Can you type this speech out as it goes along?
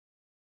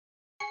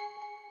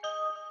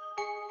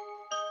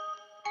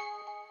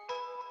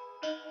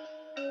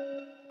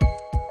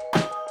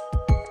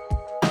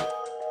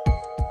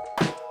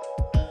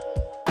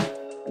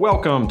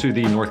Welcome to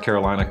the North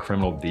Carolina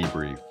Criminal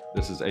Debrief.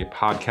 This is a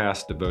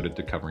podcast devoted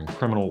to covering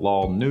criminal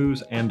law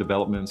news and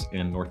developments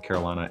in North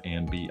Carolina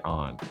and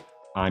beyond.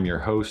 I'm your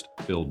host,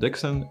 Bill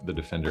Dixon, the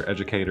Defender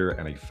Educator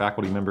and a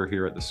faculty member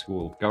here at the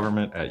School of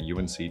Government at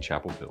UNC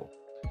Chapel Hill.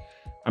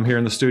 I'm here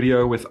in the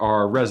studio with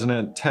our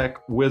resident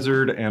tech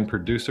wizard and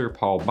producer,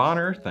 Paul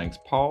Bonner. Thanks,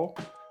 Paul.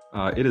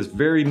 It is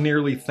very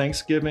nearly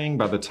Thanksgiving.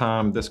 By the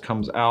time this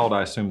comes out,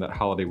 I assume that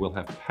holiday will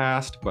have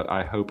passed, but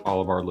I hope all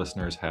of our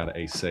listeners had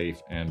a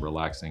safe and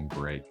relaxing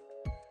break.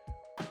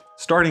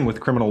 Starting with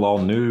criminal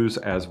law news,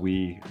 as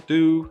we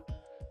do,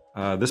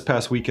 this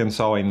past weekend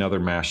saw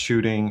another mass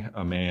shooting.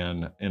 A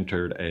man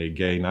entered a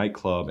gay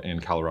nightclub in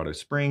Colorado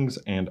Springs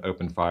and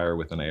opened fire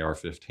with an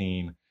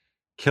AR-15,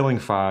 killing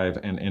 5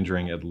 and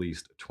injuring at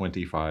least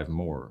 25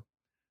 more.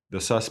 The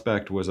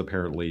suspect was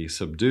apparently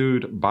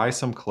subdued by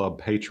some club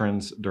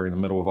patrons during the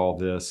middle of all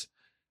this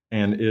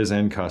and is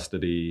in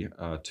custody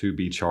to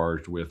be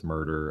charged with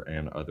murder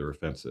and other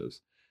offenses.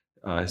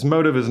 His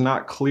motive is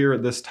not clear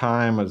at this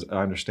time, as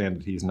I understand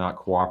that he's not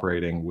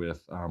cooperating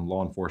with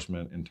law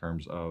enforcement in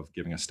terms of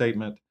giving a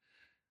statement.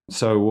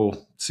 So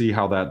we'll see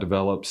how that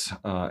develops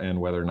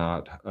and whether or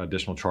not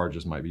additional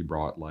charges might be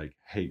brought, like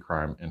hate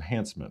crime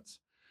enhancements.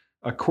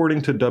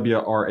 According to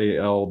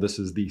WRAL, this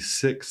is the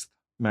 6th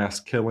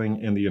mass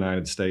killing in the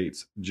United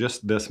States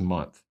just this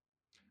month.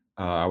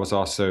 I was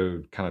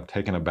also kind of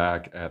taken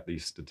aback at the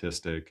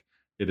statistic.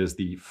 It is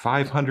the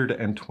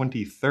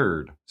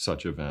 523rd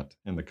such event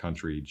in the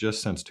country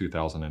just since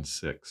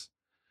 2006.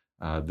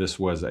 This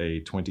was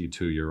a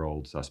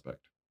 22-year-old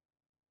suspect.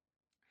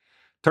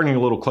 Turning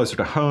a little closer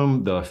to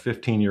home, the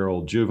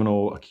 15-year-old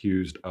juvenile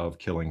accused of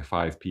killing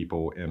 5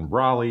 people in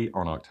Raleigh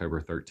on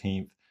October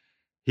 13th.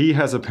 He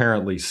has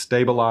apparently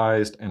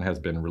stabilized and has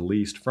been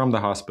released from the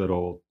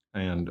hospital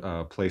and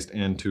placed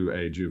into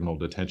a juvenile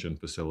detention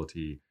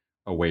facility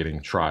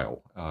awaiting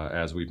trial.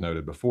 As we've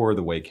noted before,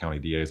 the Wake County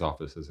DA's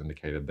office has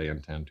indicated they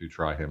intend to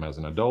try him as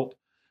an adult,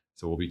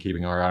 so we'll be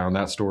keeping our eye on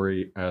that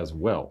story as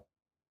well.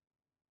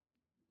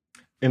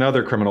 In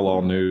other criminal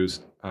law news,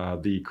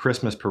 the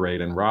Christmas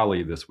parade in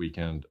Raleigh this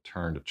weekend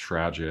turned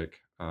tragic.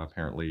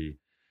 Apparently,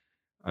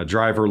 a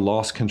driver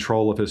lost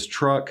control of his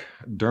truck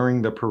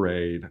during the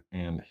parade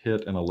and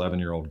hit an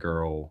 11-year-old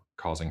girl,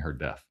 causing her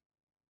death.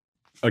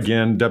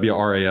 Again,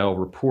 WRAL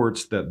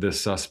reports that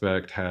this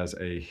suspect has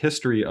a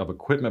history of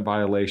equipment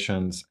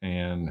violations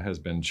and has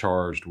been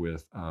charged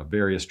with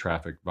various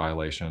traffic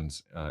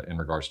violations in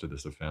regards to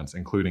this offense,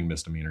 including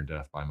misdemeanor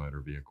death by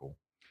motor vehicle.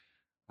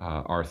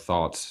 Our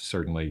thoughts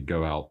certainly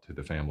go out to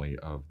the family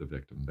of the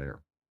victim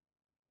there.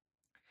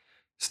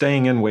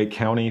 Staying in Wake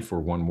County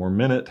for one more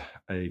minute,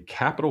 a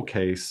capital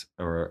case,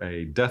 or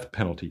a death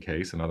penalty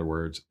case, in other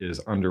words, is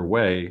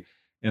underway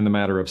in the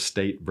matter of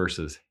State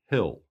versus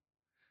Hill.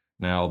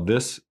 Now,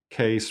 this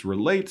case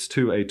relates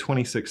to a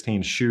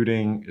 2016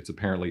 shooting. It's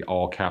apparently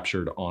all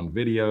captured on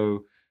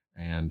video,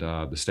 and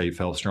the state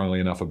felt strongly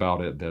enough about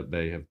it that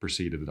they have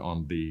proceeded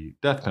on the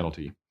death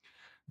penalty.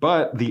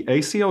 But the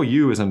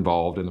ACLU is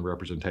involved in the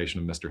representation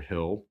of Mr.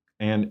 Hill,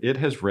 and it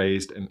has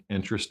raised an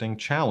interesting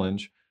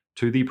challenge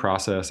to the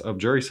process of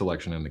jury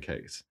selection in the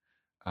case.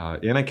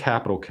 In a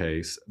capital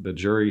case, the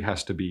jury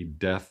has to be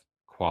death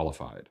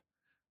qualified.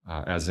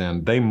 As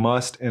in, they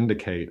must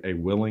indicate a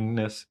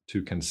willingness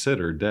to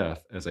consider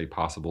death as a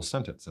possible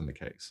sentence in the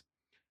case.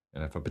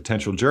 And if a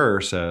potential juror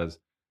says,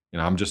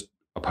 I'm just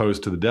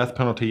opposed to the death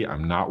penalty,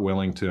 I'm not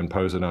willing to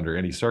impose it under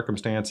any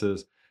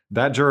circumstances,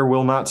 that juror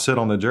will not sit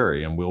on the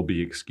jury and will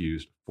be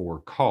excused for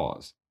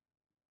cause.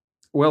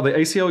 Well, the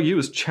ACLU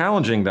is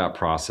challenging that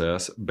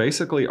process,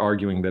 basically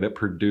arguing that it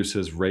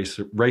produces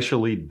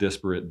racially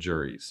disparate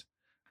juries.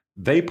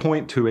 They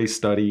point to a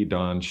study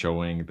done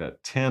showing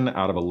that 10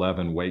 out of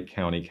 11 Wake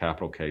County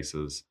capital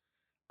cases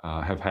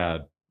have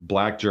had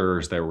Black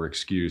jurors that were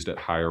excused at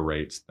higher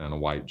rates than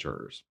white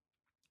jurors.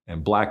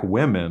 And Black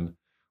women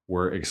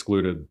were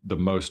excluded the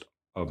most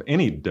of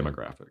any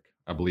demographic.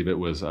 I believe it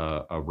was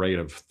a rate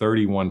of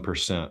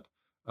 31%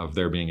 of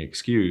their being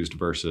excused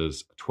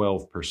versus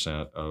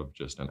 12% of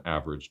just an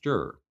average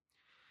juror.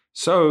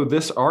 So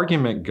this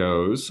argument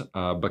goes,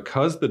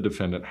 because the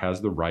defendant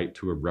has the right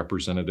to a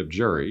representative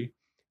jury,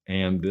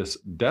 and this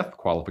death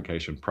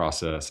qualification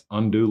process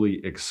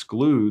unduly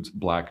excludes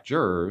Black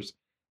jurors,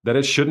 that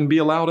it shouldn't be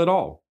allowed at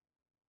all.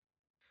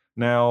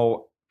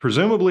 Now,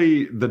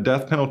 presumably, the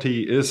death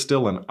penalty is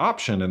still an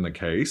option in the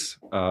case,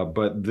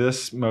 but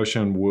this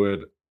motion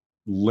would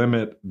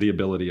limit the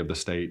ability of the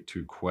state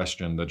to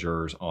question the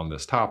jurors on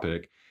this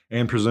topic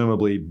and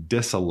presumably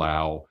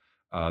disallow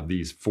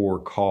these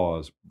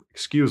for-cause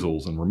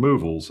excusals and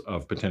removals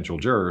of potential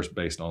jurors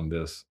based on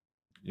this,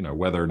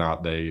 whether or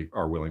not they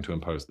are willing to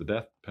impose the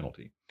death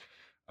penalty.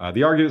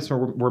 The arguments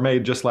were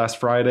made just last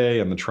Friday,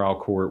 and the trial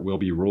court will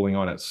be ruling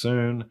on it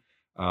soon.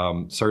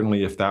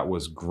 Certainly, if that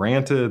was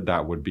granted,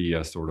 that would be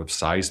a sort of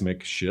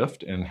seismic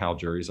shift in how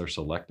juries are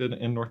selected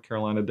in North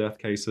Carolina death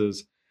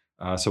cases.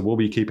 So we'll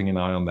be keeping an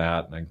eye on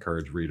that, and I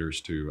encourage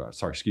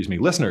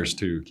listeners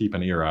to keep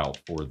an ear out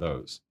for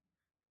those.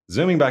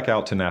 Zooming back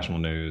out to national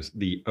news,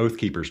 the Oath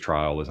Keepers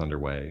trial is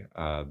underway.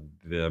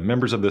 The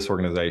members of this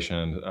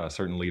organization,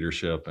 certain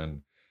leadership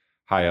and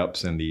high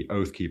ups in the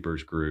Oath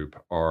Keepers group,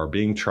 are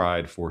being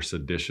tried for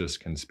seditious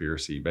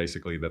conspiracy,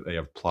 basically, that they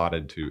have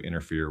plotted to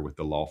interfere with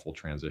the lawful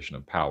transition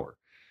of power.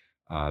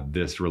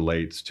 This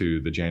relates to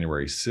the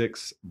January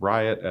 6th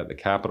riot at the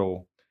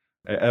Capitol.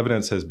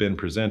 Evidence has been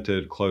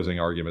presented, closing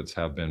arguments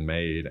have been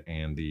made,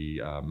 and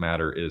the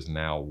matter is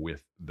now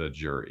with the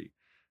jury.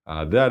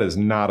 That is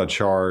not a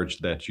charge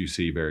that you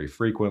see very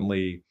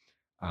frequently,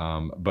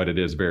 but it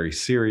is very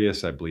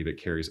serious. I believe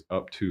it carries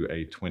up to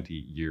a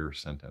 20-year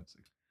sentence.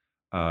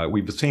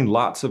 We've seen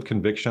lots of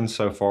convictions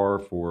so far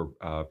for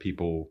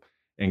people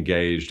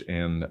engaged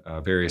in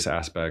various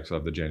aspects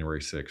of the January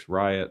 6th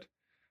riot.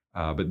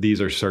 But these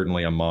are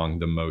certainly among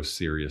the most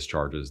serious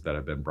charges that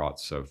have been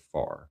brought so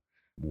far.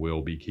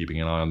 We'll be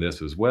keeping an eye on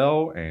this as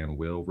well, and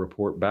we'll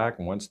report back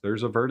once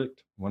there's a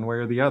verdict, one way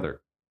or the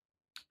other.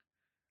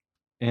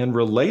 In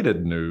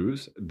related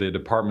news, the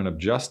Department of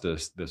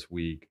Justice this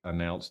week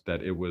announced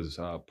that it was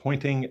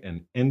appointing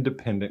an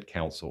independent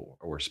counsel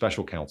or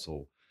special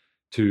counsel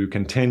to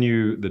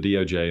continue the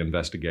DOJ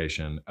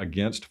investigation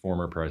against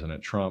former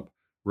President Trump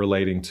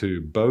relating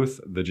to both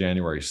the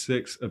January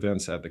 6th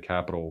events at the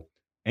Capitol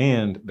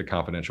and the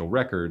confidential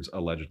records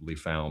allegedly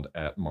found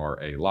at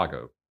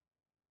Mar-a-Lago.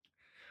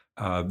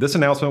 This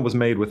announcement was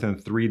made within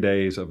 3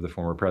 days of the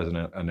former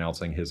president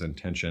announcing his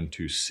intention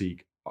to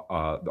seek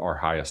our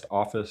highest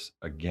office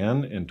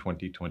again in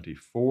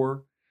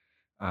 2024.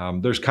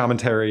 There's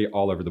commentary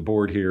all over the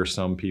board here.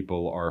 Some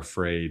people are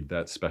afraid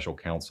that special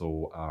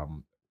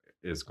counsel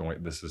this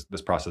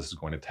process is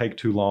going to take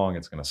too long.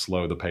 It's going to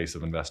slow the pace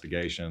of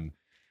investigation,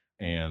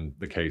 and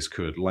the case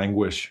could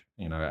languish,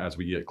 as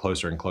we get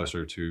closer and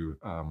closer to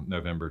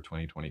November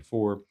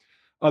 2024.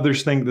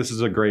 Others think this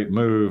is a great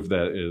move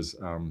that is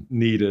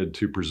needed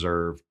to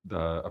preserve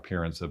the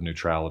appearance of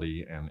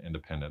neutrality and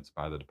independence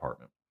by the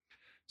department.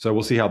 So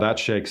we'll see how that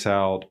shakes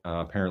out.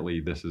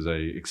 Apparently, this is a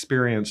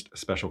experienced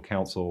special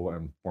counsel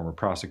and former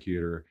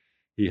prosecutor.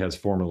 He has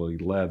formerly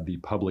led the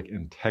Public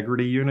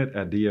Integrity Unit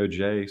at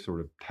DOJ,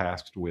 sort of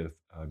tasked with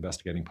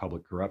investigating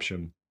public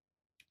corruption,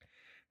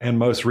 and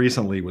most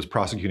recently was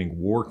prosecuting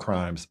war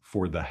crimes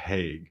for The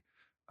Hague.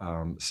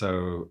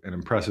 So an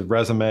impressive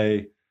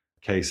resume.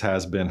 Case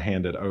has been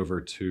handed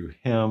over to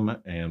him,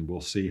 and we'll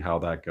see how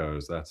that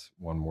goes. That's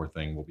one more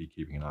thing we'll be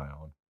keeping an eye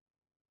on.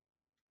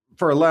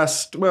 For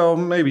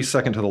maybe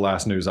second to the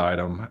last news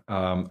item,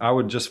 I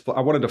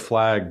wanted to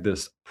flag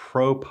this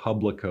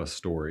ProPublica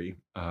story.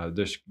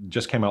 This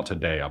just came out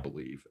today, I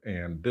believe,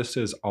 and this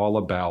is all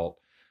about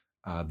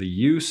the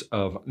use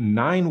of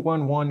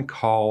 911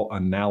 call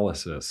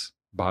analysis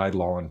by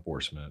law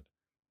enforcement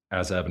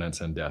as evidence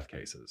in death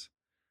cases.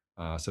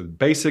 So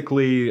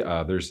basically,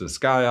 there's this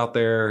guy out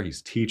there,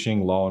 he's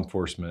teaching law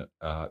enforcement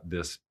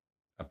this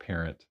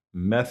apparent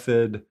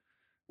method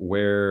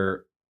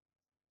where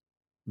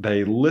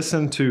they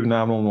listen to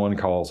 911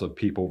 calls of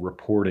people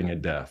reporting a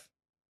death.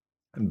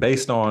 And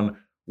based on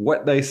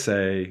what they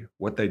say,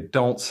 what they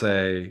don't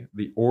say,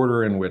 the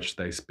order in which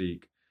they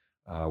speak,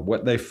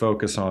 what they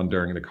focus on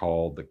during the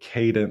call, the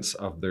cadence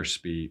of their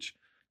speech,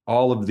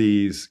 all of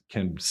these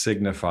can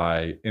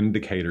signify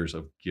indicators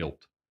of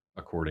guilt,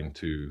 according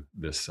to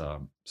this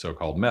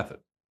so-called method.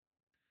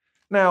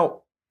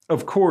 Now,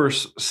 of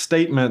course,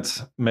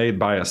 statements made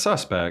by a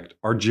suspect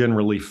are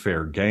generally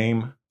fair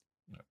game.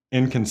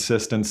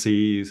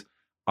 Inconsistencies,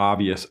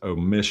 obvious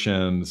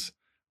omissions,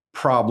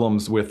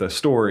 problems with a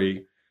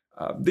story,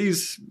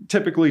 these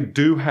typically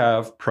do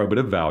have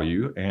probative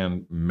value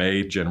and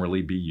may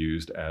generally be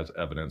used as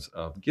evidence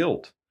of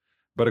guilt.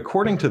 But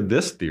according to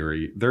this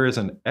theory, there is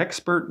an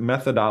expert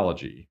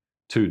methodology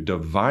to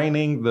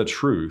divining the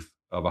truth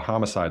of a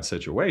homicide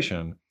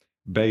situation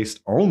based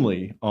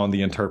only on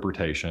the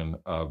interpretation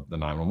of the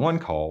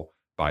 911 call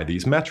by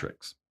these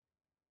metrics.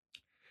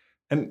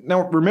 And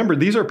now remember,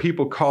 these are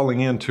people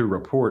calling in to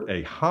report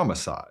a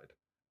homicide,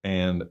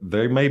 and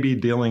they may be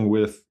dealing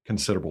with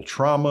considerable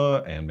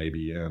trauma and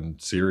maybe in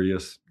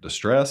serious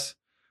distress,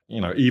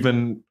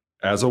 even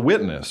as a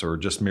witness or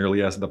just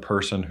merely as the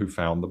person who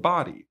found the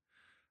body.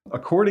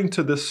 According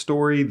to this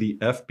story, the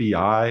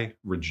FBI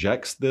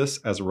rejects this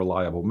as a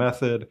reliable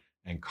method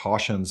and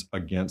cautions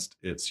against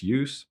its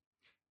use,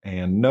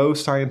 and no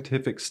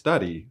scientific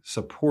study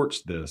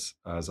supports this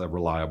as a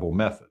reliable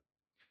method.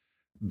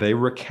 They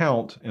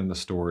recount in the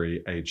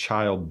story a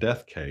child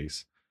death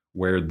case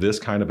where this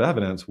kind of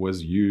evidence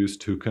was used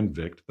to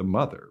convict the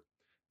mother.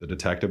 The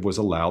detective was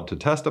allowed to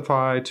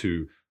testify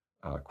to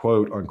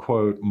quote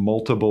unquote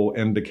multiple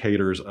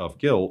indicators of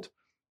guilt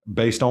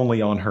based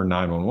only on her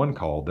 911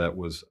 call that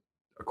was,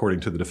 according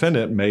to the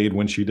defendant, made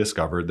when she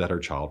discovered that her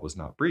child was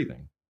not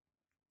breathing.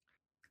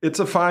 It's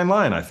a fine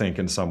line, I think,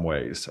 in some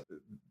ways.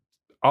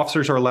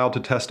 Officers are allowed to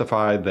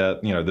testify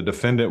that, the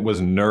defendant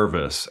was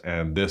nervous,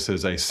 and this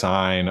is a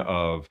sign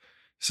of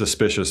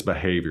suspicious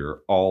behavior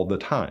all the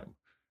time.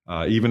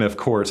 Even if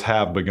courts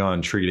have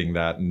begun treating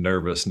that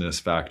nervousness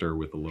factor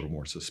with a little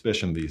more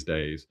suspicion these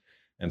days.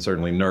 And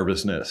certainly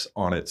nervousness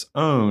on its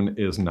own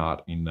is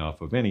not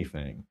enough of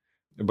anything.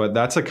 But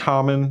that's a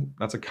common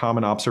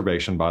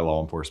observation by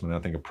law enforcement. I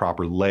think a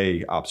proper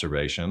lay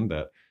observation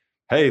that,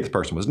 hey, the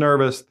person was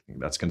nervous.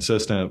 That's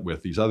consistent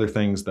with these other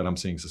things that I'm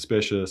seeing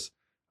suspicious.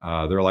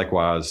 They're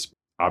likewise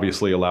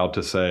obviously allowed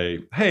to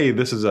say, hey,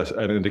 this is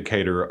an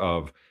indicator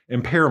of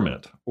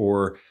impairment.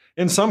 Or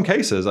in some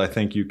cases, I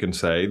think you can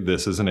say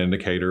this is an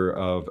indicator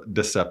of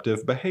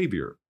deceptive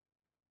behavior.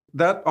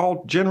 That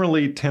all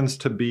generally tends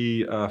to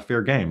be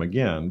fair game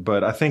again,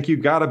 but I think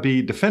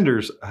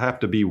defenders have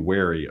to be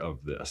wary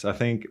of this. I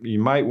think you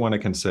might want to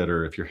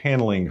consider, if you're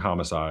handling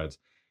homicides,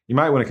 you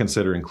might want to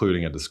consider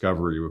including a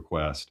discovery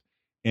request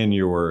in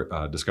your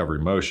discovery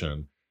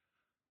motion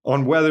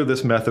on whether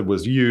this method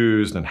was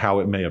used and how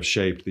it may have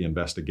shaped the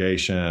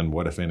investigation,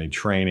 what, if any,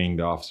 training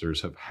the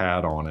officers have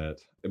had on it.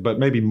 But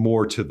maybe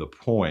more to the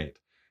point,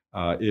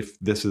 if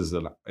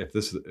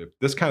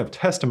this kind of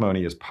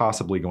testimony is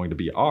possibly going to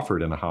be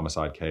offered in a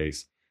homicide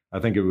case, I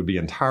think it would be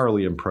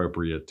entirely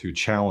appropriate to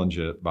challenge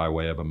it by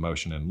way of a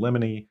motion in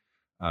limine,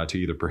 to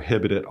either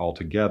prohibit it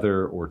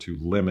altogether or to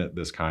limit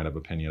this kind of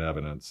opinion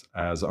evidence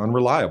as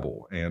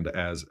unreliable and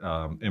as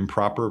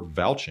improper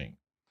vouching.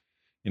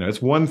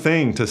 It's one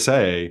thing to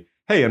say,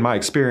 hey, in my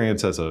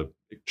experience as a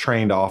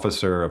trained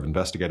officer, I've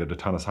investigated a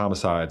ton of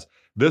homicides,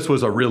 this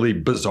was a really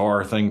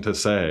bizarre thing to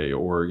say,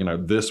 or,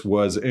 this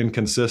was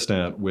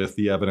inconsistent with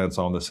the evidence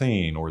on the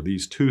scene, or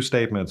these two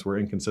statements were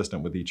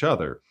inconsistent with each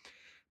other.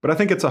 But I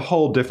think it's a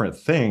whole different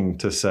thing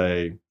to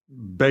say,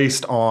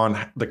 based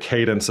on the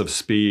cadence of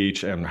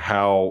speech and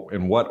how,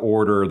 in what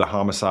order the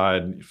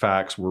homicide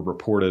facts were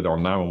reported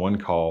on 911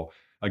 call,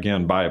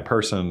 again, by a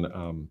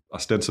person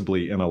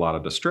ostensibly in a lot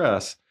of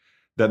distress,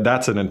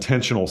 that's an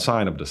intentional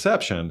sign of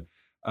deception.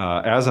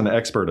 As an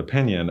expert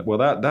opinion, well,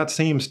 that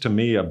seems to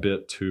me a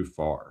bit too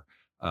far.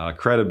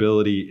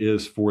 Credibility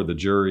is for the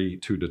jury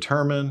to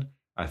determine.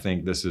 I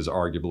think this is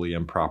arguably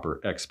improper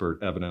expert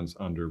evidence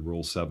under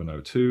Rule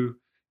 702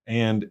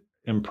 and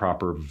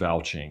improper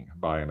vouching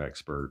by an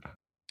expert.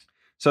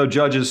 So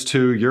judges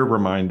too, you're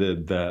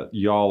reminded that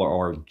y'all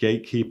are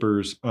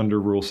gatekeepers under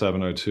Rule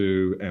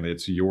 702, and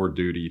it's your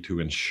duty to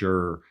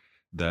ensure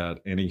that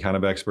any kind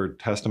of expert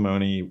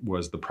testimony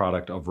was the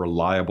product of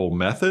reliable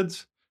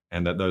methods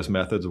and that those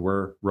methods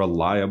were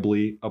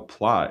reliably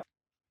applied.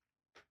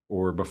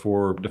 Or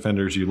before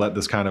defenders, you let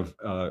this kind of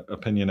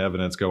opinion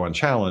evidence go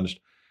unchallenged,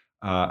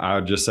 I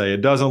would just say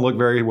it doesn't look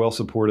very well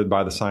supported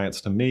by the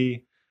science to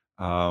me.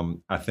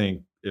 I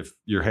think if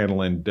you're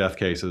handling death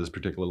cases,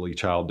 particularly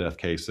child death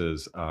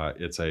cases,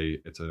 it's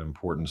an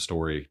important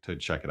story to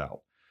check it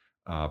out.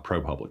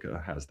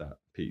 ProPublica has that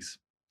piece.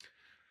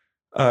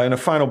 In a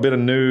final bit of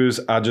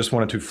news, I just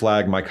wanted to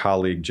flag my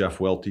colleague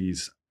Jeff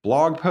Welty's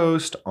blog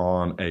post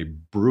on a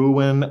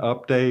Bruin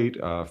update.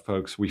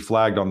 Folks, we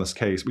flagged this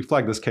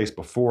case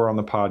before on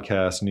the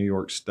podcast, New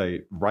York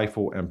State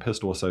Rifle and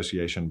Pistol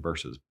Association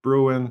versus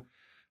Bruin.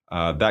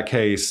 That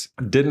case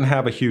didn't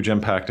have a huge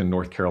impact in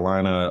North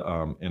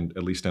Carolina,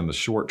 at least in the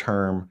short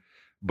term,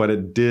 but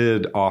it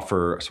did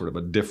offer sort of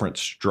a different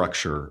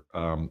structure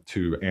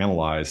to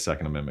analyze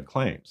Second Amendment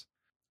claims.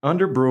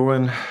 Under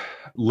Bruin,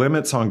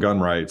 limits on gun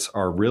rights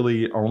are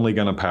really only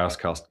going to pass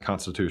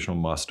constitutional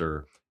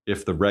muster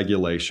if the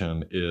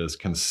regulation is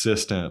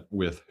consistent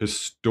with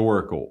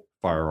historical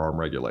firearm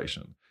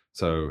regulation.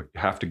 So you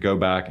have to go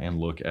back and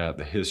look at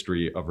the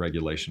history of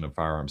regulation of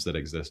firearms that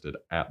existed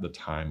at the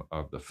time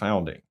of the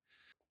founding.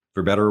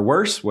 For better or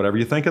worse, whatever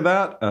you think of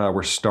that,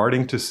 we're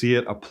starting to see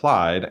it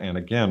applied. And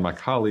again, my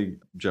colleague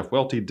Jeff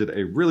Welty did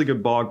a really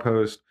good blog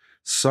post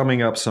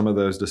summing up some of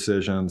those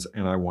decisions,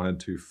 and I wanted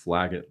to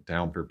flag it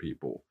down for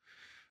people.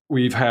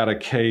 We've had a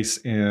case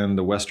in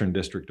the Western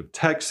District of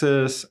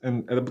Texas,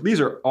 and these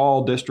are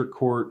all district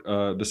court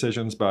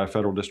decisions by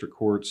federal district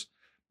courts,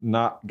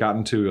 not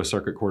gotten to a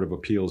circuit court of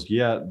appeals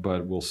yet,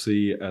 but we'll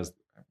see as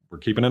we're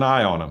keeping an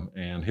eye on them.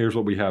 And here's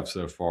what we have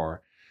so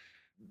far.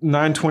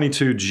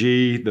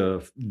 922G,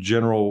 the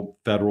general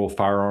federal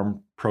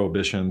firearm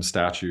prohibition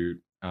statute,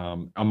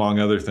 among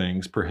other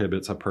things,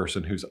 prohibits a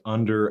person who's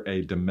under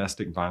a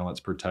domestic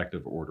violence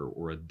protective order,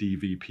 or a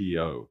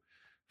DVPO,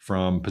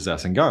 from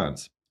possessing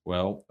guns.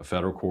 Well, a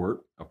federal court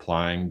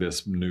applying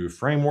this new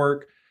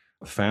framework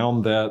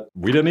found that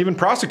we didn't even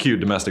prosecute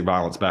domestic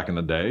violence back in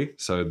the day.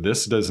 So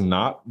this does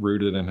not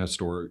rooted in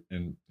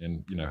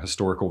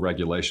historical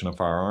regulation of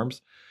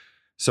firearms.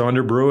 So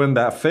under Bruin,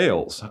 that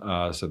fails.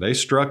 So they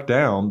struck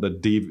down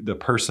the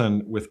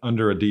person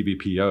under a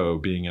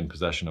DVPO being in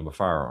possession of a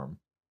firearm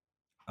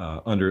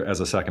as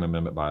a Second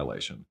Amendment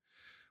violation.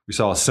 We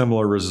saw a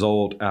similar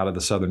result out of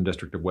the Southern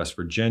District of West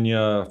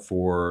Virginia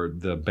for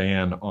the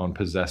ban on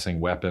possessing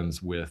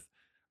weapons with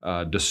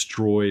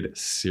destroyed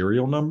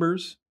serial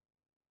numbers.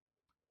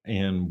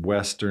 In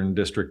Western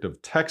District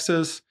of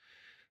Texas,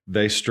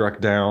 they struck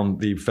down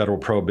the federal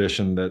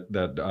prohibition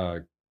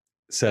that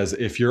says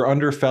if you're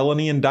under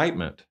felony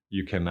indictment,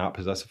 you cannot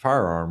possess a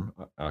firearm,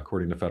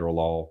 according to federal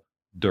law,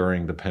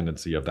 during the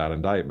pendency of that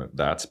indictment.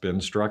 That's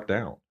been struck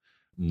down.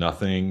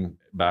 Nothing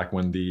back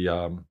when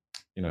the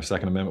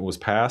Second Amendment was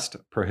passed,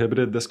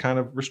 prohibited this kind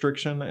of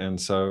restriction. And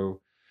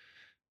so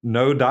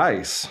no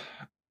dice.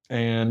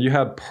 And you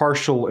had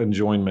partial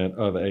enjoyment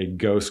of a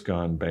ghost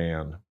gun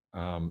ban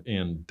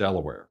in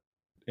Delaware.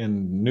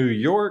 In New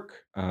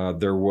York,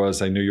 there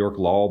was a New York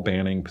law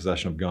banning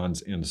possession of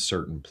guns in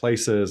certain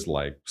places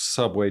like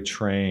subway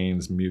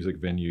trains, music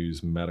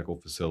venues, medical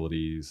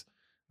facilities,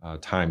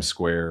 Times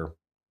Square.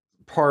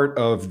 Part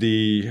of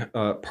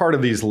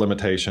these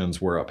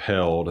limitations were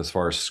upheld as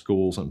far as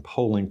schools and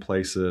polling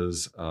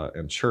places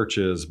and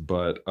churches,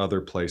 but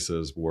other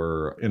places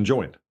were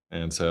enjoined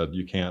and said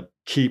you can't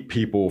keep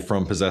people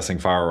from possessing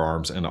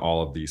firearms in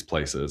all of these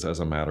places as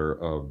a matter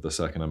of the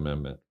Second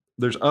Amendment.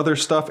 There's other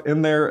stuff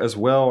in there as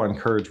well. I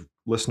encourage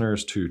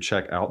listeners to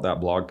check out that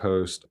blog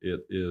post.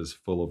 It is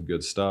full of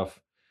good stuff.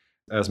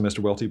 As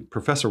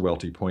Professor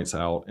Welty points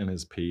out in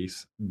his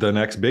piece, the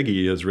next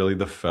biggie is really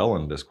the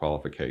felon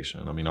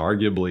disqualification. I mean,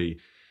 arguably,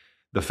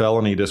 the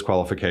felony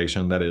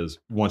disqualification, that is,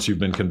 once you've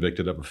been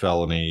convicted of a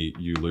felony,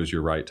 you lose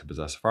your right to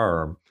possess a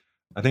firearm.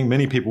 I think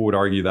many people would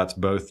argue that's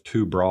both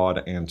too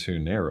broad and too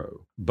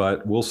narrow.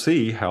 But we'll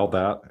see how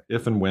that,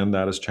 if and when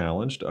that is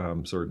challenged.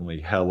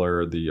 Certainly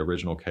Heller, the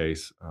original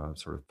case,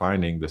 sort of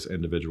finding this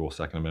individual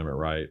Second Amendment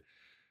right,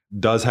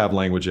 does have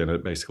language in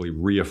it basically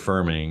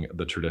reaffirming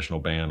the traditional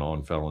ban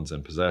on felons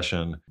in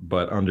possession.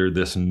 But under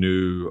this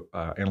new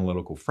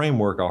analytical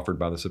framework offered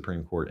by the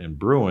Supreme Court in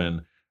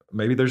Bruin,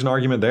 maybe there's an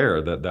argument there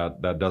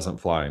that doesn't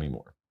fly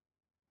anymore.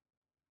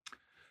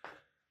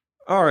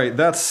 All right,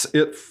 that's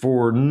it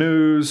for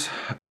news.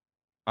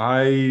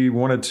 I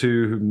wanted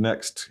to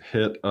next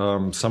hit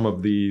some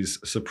of these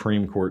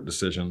Supreme Court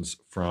decisions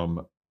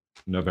from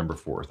November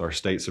 4th. Our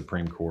state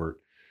Supreme Court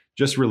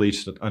just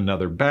released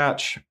another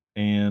batch,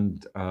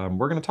 and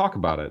we're going to talk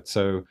about it.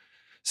 So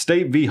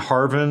State v.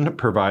 Harvin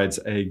provides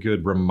a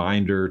good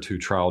reminder to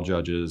trial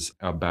judges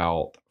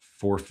about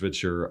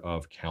forfeiture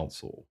of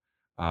counsel.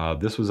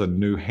 This was a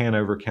New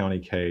Hanover County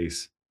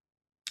case.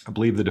 I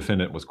believe the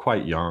defendant was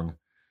quite young,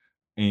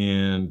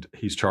 and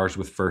he's charged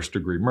with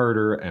first-degree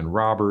murder and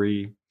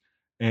robbery.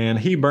 And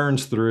he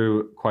burns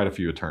through quite a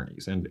few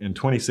attorneys. And in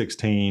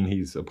 2016,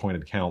 he's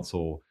appointed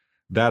counsel.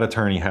 That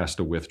attorney has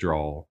to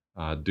withdraw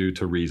due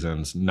to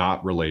reasons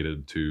not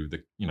related to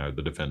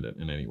the defendant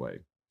in any way.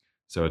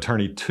 So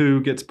attorney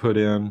 2 gets put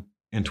in.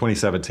 In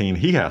 2017,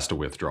 he has to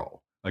withdraw,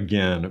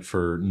 again,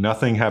 for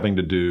nothing having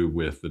to do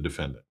with the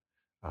defendant.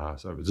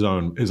 So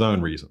his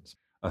own reasons.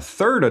 A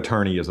third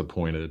attorney is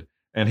appointed,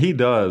 and he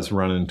does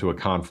run into a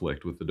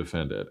conflict with the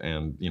defendant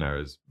and,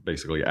 is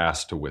basically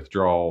asked to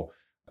withdraw.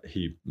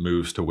 He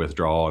moves to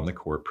withdraw, and the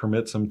court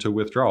permits him to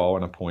withdraw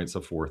and appoints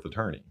a fourth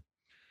attorney.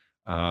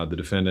 The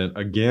defendant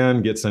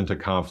again gets into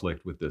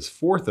conflict with this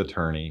fourth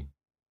attorney,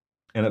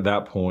 and at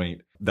that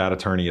point, that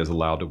attorney is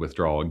allowed to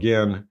withdraw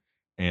again,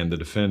 and the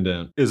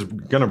defendant is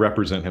going to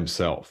represent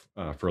himself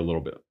for a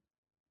little bit.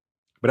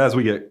 But as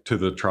we get to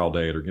the trial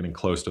date or getting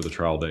close to the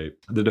trial date,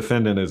 the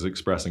defendant is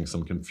expressing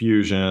some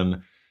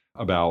confusion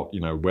about,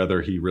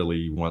 whether he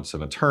really wants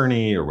an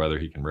attorney or whether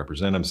he can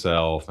represent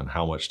himself and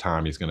how much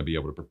time he's going to be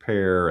able to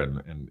prepare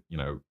and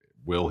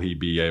will he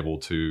be able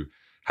to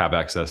have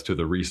access to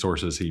the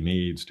resources he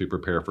needs to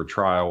prepare for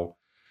trial.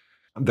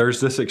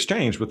 There's this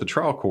exchange with the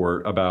trial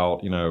court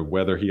about,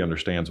 whether he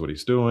understands what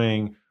he's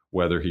doing,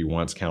 whether he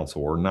wants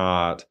counsel or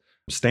not.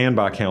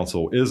 Standby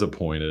counsel is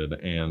appointed,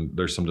 and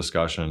there's some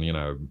discussion,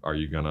 are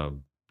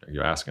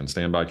you asking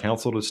standby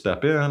counsel to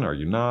step in? Are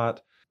you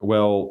not?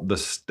 Well, the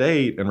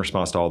state, in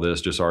response to all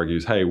this, just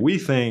argues, hey, we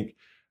think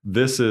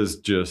this is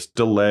just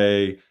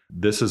delay.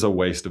 This is a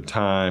waste of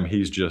time.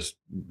 He's just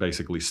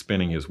basically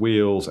spinning his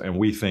wheels, and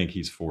we think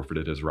he's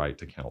forfeited his right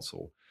to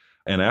counsel.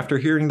 And after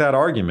hearing that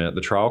argument,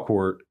 the trial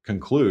court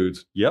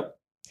concludes, yep,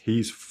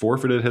 he's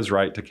forfeited his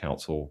right to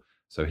counsel.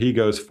 So he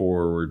goes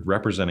forward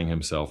representing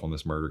himself on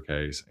this murder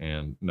case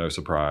and, no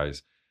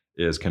surprise,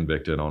 is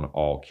convicted on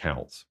all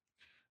counts.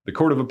 The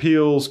Court of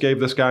Appeals gave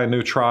this guy a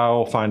new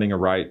trial, finding a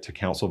right to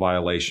counsel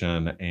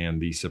violation,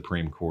 and the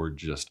Supreme Court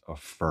just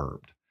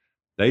affirmed.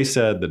 They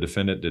said the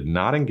defendant did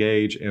not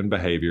engage in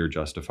behavior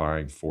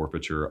justifying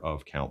forfeiture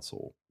of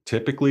counsel.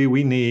 Typically,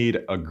 we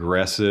need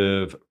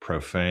aggressive,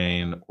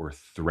 profane, or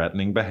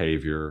threatening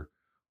behavior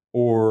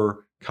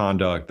or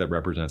conduct that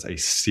represents a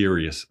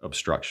serious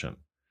obstruction.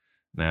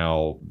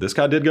 Now, this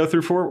guy did go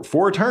through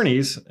four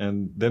attorneys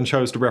and then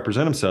chose to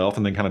represent himself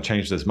and then kind of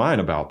changed his mind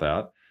about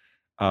that.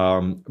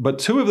 But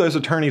two of those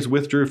attorneys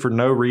withdrew for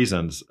no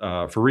reasons,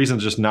 for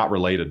reasons just not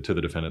related to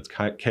the defendant's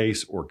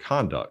case or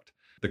conduct.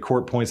 The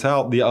court points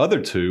out the other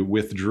two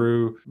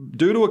withdrew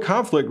due to a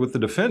conflict with the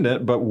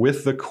defendant, but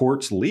with the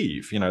court's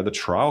leave. The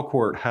trial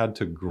court had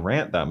to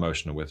grant that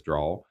motion to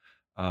withdraw.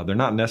 They're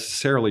not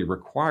necessarily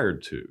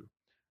required to.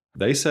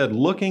 They said,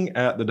 looking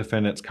at the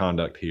defendant's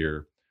conduct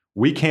here,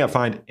 we can't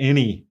find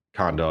any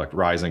conduct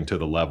rising to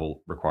the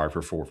level required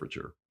for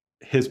forfeiture.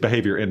 His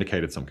behavior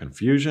indicated some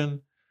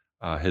confusion.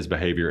 His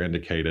behavior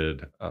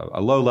indicated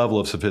a low level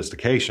of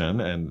sophistication,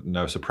 and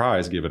no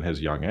surprise given his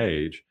young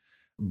age.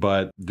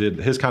 But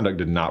his conduct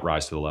did not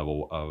rise to the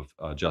level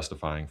of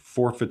justifying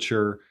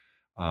forfeiture.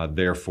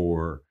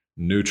 Therefore,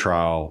 new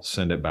trial,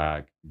 send it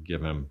back,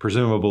 give him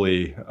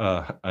presumably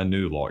a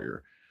new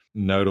lawyer.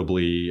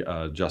 Notably,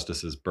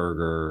 Justices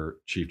Berger,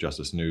 Chief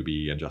Justice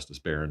Newby, and Justice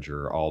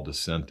Barringer all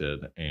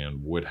dissented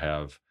and would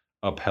have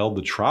upheld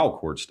the trial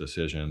court's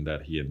decision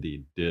that he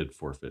indeed did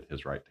forfeit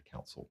his right to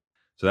counsel.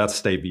 So that's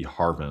State v.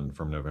 Harvin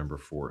from November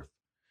 4th.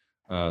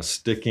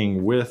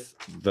 Sticking with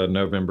the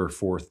November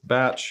 4th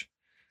batch,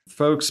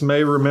 folks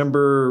may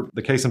remember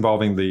the case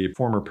involving the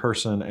former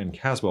Person and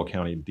Caswell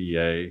County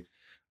DA,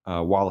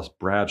 Wallace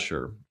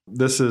Bradsher.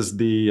 This is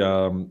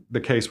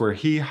the case where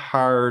he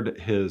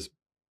hired his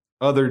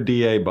other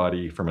DA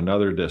buddy from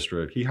another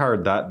district. He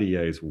hired that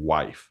DA's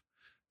wife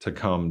to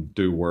come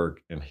do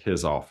work in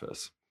his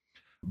office,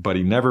 but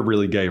he never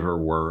really gave her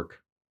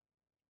work.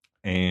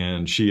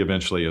 And she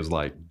eventually is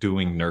like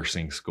doing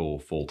nursing school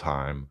full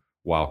time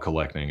while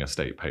collecting a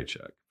state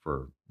paycheck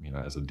for,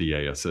 as a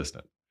DA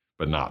assistant,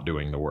 but not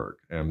doing the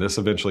work. And this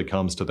eventually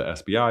comes to the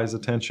SBI's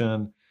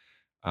attention.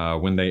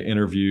 When they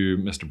interview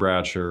Mr.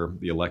 Bradsher,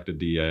 the elected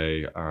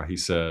DA, he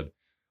said,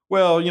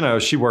 well,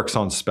 she works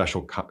on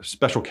special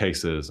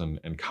cases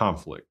and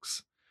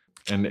conflicts.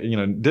 And,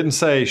 didn't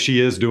say she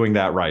is doing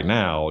that right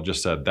now,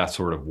 just said that's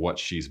sort of what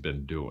she's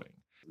been doing.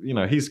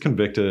 He's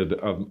convicted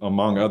of,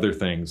 among other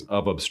things,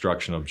 of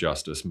obstruction of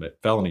justice,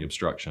 felony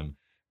obstruction,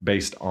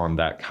 based on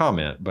that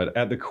comment. But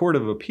at the Court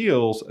of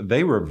Appeals,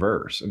 they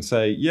reverse and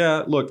say,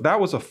 yeah, look, that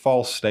was a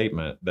false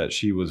statement that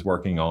she was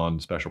working on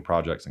special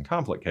projects and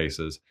conflict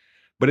cases,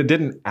 but it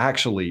didn't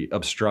actually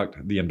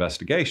obstruct the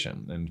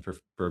investigation. And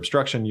for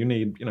obstruction, you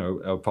need,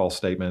 a false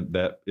statement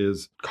that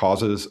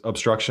causes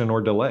obstruction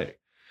or delay.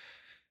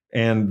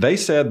 And they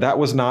said that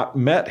was not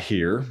met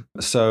here,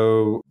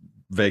 so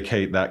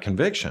vacate that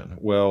conviction.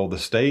 Well, the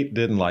state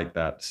didn't like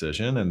that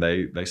decision, and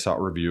they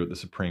sought review at the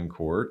Supreme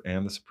Court,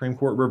 and the Supreme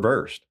Court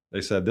reversed.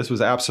 They said this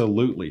was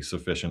absolutely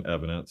sufficient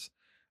evidence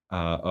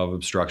of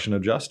obstruction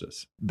of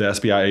justice. The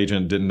SBI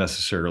agent didn't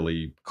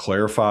necessarily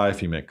clarify if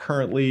he meant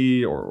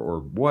currently or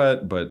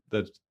what, but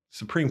the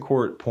Supreme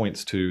Court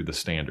points to the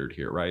standard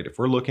here, right? If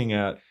we're looking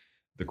at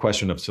the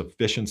question of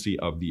sufficiency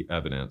of the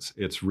evidence,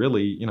 it's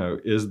really,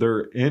 is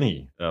there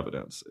any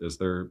evidence? Is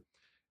there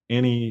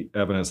any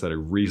evidence that a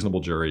reasonable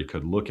jury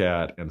could look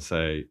at and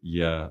say,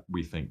 yeah,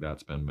 we think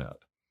that's been met?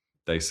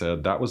 They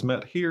said that was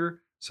met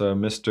here. So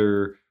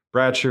Mr.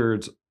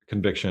 Bradsher's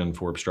conviction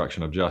for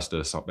obstruction of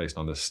justice based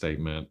on this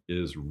statement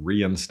is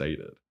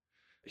reinstated.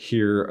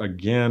 Here,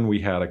 again,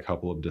 we had a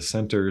couple of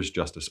dissenters.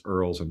 Justice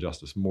Earls and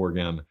Justice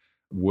Morgan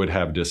would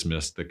have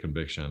dismissed the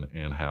conviction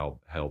and held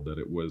that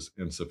it was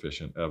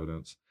insufficient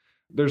evidence.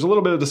 There's a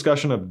little bit of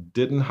discussion of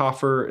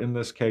Dittenhofer in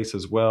this case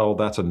as well.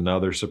 That's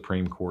another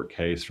Supreme Court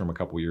case from a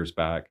couple years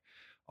back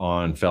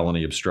on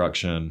felony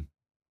obstruction.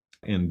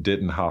 In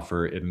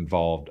Dittenhofer, it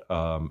involved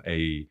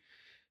a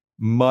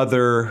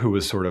mother who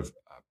was sort of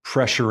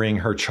pressuring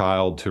her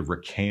child to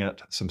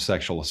recant some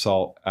sexual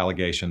assault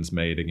allegations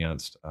made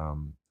against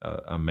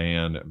a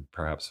man,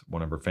 perhaps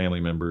one of her family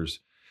members,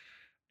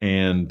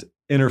 and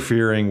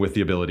interfering with the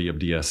ability of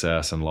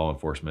DSS and law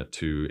enforcement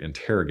to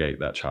interrogate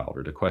that child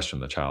or to question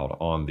the child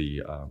on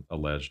the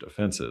alleged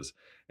offenses.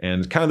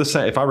 And kind of the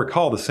same, if I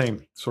recall, the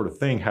same sort of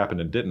thing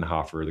happened in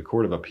Dittenhofer. The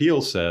Court of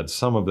Appeals said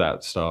some of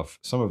that stuff,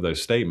 some of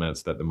those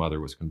statements that the mother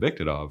was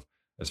convicted of,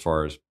 as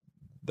far as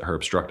her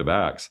obstructive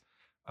acts,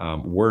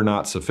 were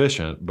not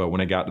sufficient. But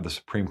when it got to the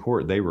Supreme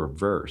Court, they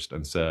reversed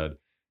and said,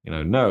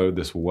 no,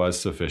 this was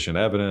sufficient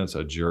evidence.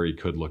 A jury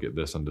could look at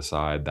this and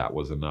decide that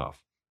was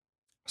enough.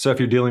 So if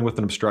you're dealing with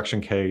an obstruction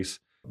case,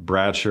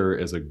 Bradsher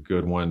is a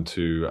good one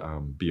to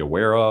be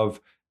aware of.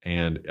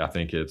 And I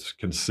think it's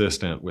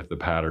consistent with the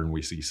pattern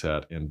we see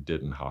set in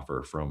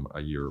Dittenhofer from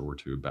a year or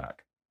two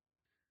back.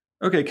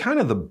 Okay, kind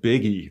of the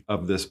biggie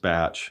of this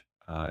batch,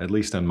 at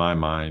least in my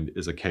mind,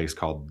 is a case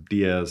called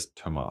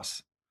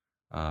Diaz-Tomas.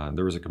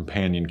 There was a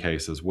companion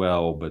case as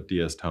well, but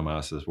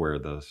Diaz-Tomas is where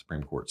the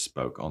Supreme Court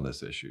spoke on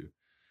this issue.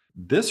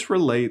 This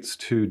relates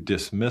to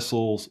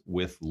dismissals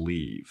with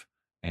leave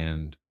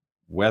and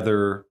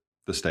whether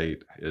the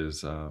state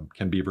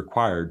can be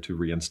required to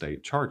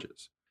reinstate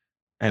charges.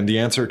 And the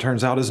answer, it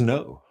turns out, is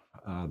no.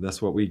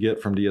 That's what we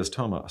get from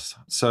Diaz-Tomas.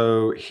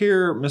 So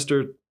here,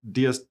 Mr.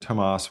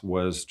 Diaz-Tomas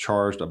was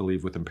charged, I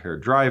believe, with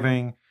impaired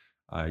driving.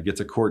 He gets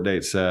a court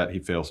date set. He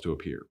fails to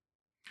appear.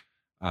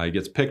 He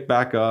gets picked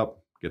back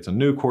up, gets a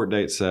new court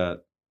date set,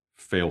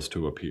 fails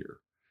to appear.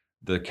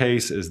 The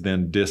case is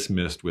then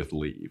dismissed with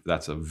leave.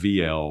 That's a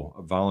VL,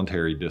 a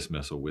voluntary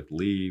dismissal with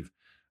leave.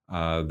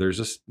 There's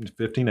a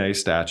 15A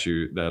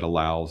statute that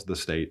allows the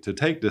state to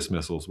take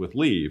dismissals with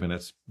leave, and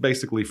it's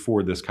basically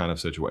for this kind of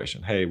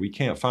situation. Hey, we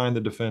can't find the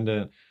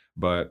defendant,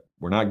 but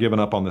we're not giving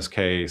up on this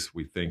case.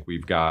 We think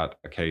we've got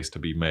a case to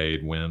be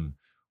made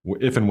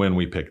if and when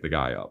we pick the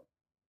guy up.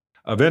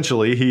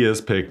 Eventually, he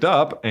is picked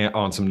up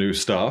on some new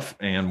stuff,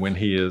 and when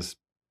he is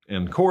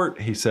in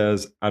court, he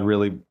says, I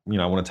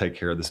want to take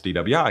care of this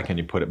DWI. Can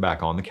you put it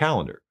back on the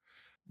calendar?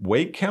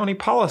 Wake County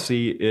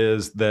policy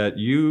is that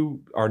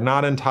you are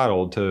not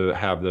entitled to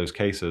have those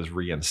cases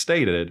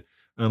reinstated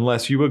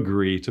unless you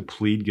agree to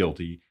plead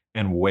guilty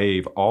and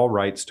waive all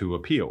rights to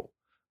appeal.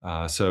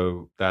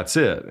 So that's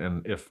it.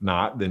 And if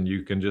not, then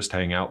you can just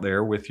hang out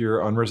there with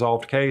your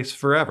unresolved case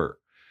forever.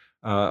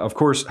 Of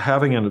course,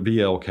 having a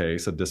VL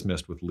case, a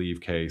dismissed with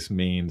leave case,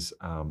 means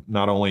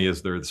not only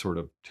is there sort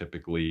of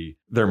typically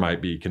there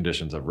might be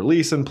conditions of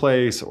release in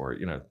place, or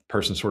the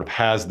person sort of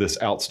has this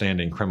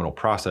outstanding criminal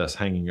process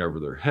hanging over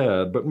their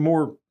head, but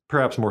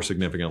perhaps more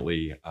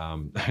significantly,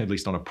 at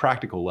least on a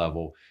practical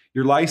level,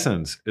 your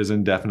license is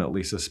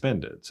indefinitely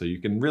suspended. So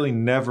you can really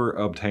never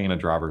obtain a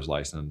driver's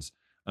license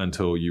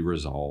until you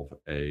resolve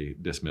a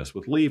dismiss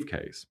with leave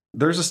case.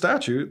 There's a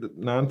statute,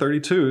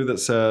 932, that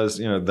says,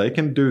 they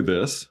can do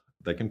this.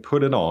 They can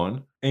put it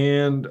on.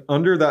 And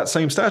under that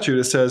same statute,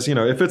 it says,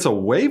 if it's a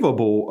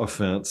waivable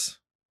offense,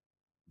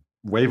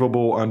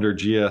 waivable under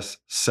GS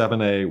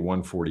 7A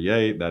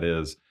 148, that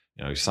is,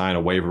 you sign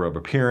a waiver of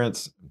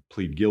appearance,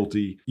 plead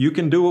guilty. You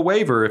can do a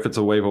waiver if it's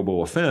a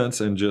waivable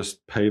offense and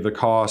just pay the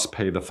cost,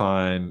 pay the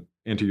fine,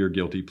 enter your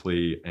guilty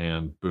plea,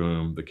 and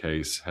boom, the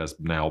case has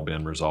now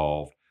been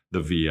resolved. The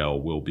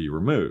VL will be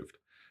removed.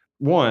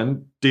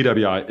 One,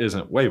 DWI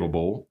isn't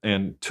waivable.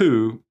 And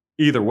two,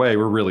 either way,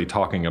 we're really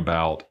talking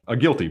about a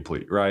guilty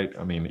plea, right?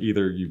 I mean,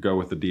 either you go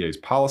with the DA's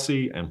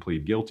policy and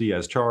plead guilty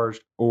as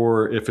charged,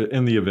 or if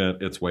in the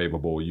event it's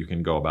waivable, you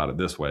can go about it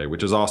this way,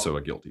 which is also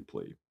a guilty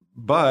plea.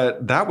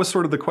 But that was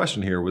sort of the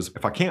question here, was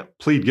if I can't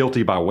plead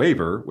guilty by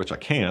waiver, which I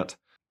can't,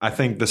 I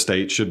think the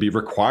state should be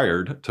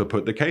required to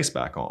put the case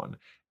back on.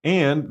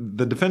 And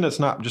the defendant's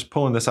not just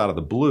pulling this out of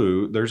the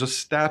blue. There's a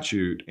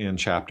statute in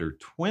Chapter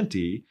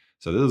 20.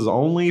 So this is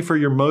only for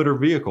your motor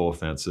vehicle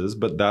offenses,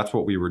 but that's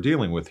what we were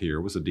dealing with here,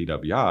 was a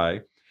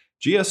DWI.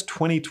 GS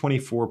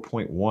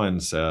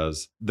 2024.1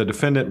 says the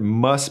defendant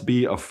must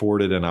be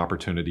afforded an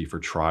opportunity for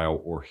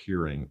trial or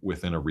hearing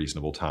within a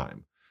reasonable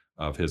time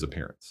of his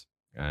appearance.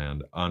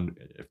 And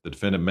if the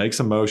defendant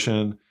makes a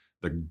motion,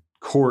 the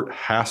court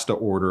has to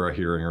order a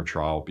hearing or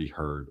trial be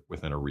heard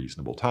within a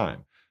reasonable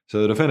time.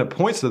 So the defendant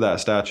points to that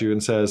statute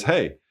and says,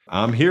 hey,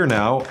 I'm here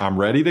now. I'm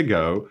ready to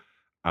go.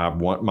 I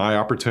want my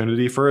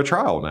opportunity for a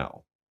trial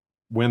now.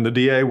 When the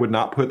DA would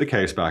not put the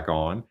case back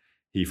on,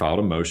 he filed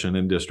a motion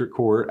in district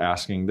court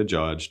asking the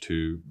judge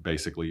to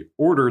basically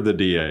order the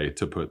DA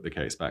to put the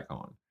case back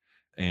on.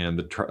 And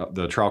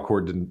the trial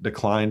court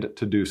declined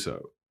to do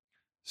so.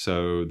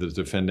 So the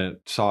defendant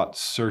sought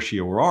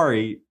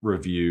certiorari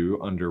review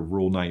under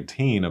Rule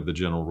 19 of the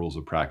General Rules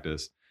of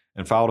Practice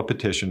and filed a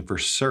petition for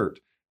cert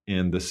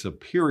in the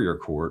Superior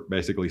Court,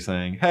 basically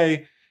saying,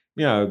 hey,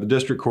 the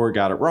district court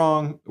got it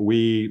wrong.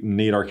 We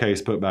need our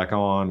case put back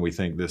on. We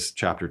think this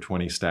Chapter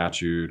 20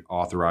 statute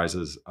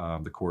authorizes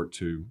the court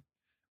to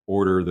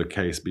order the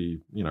case be,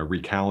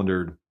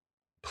 recalendared.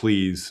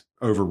 Please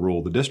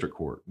overrule the district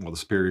court. Well, the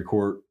Superior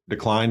Court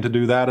declined to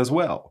do that as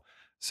well.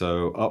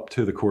 So up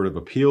to the Court of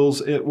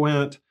Appeals it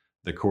went.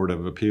 The Court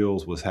of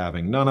Appeals was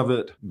having none of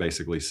it,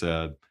 basically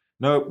said,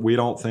 nope, we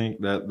don't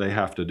think that they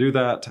have to do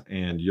that,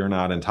 and you're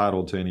not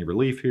entitled to any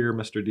relief here,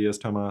 Mr.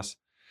 Diaz-Tomas.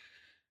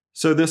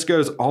 So this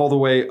goes all the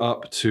way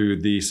up to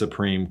the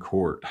Supreme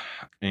Court,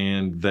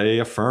 and they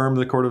affirm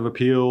the Court of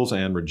Appeals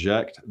and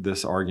reject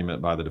this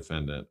argument by the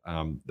defendant.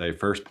 They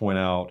first point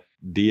out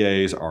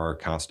DAs are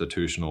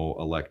constitutional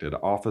elected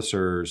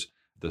officers.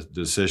 The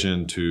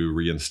decision to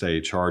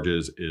reinstate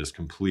charges is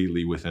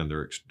completely within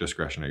their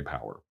discretionary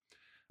power.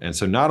 And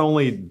so not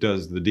only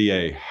does the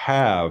DA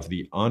have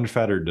the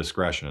unfettered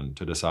discretion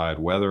to decide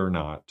whether or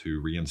not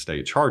to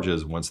reinstate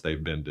charges once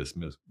they've been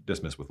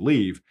dismissed with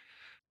leave,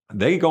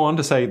 they go on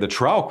to say the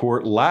trial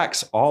court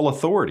lacks all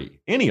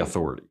authority, any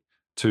authority,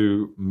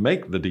 to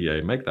make the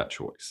DA make that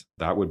choice.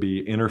 That would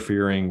be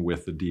interfering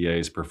with the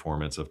DA's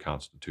performance of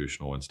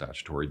constitutional and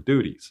statutory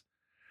duties.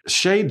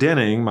 Shay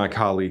Denning, my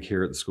colleague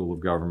here at the School of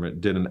Government,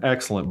 did an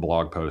excellent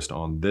blog post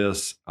on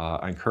this.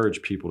 I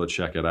encourage people to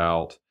check it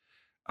out.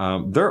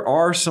 There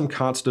are some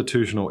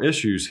constitutional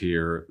issues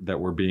here that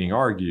were being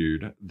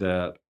argued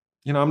that,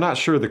 I'm not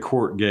sure the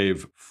court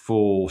gave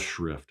full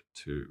shrift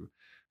to.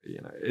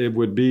 It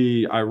would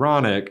be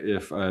ironic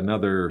if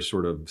another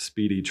sort of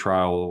speedy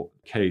trial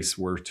case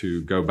were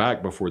to go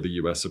back before the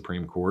U.S.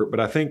 Supreme Court. But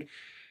I think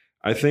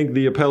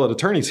the appellate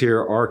attorneys here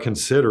are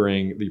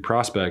considering the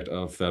prospect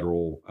of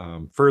federal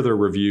further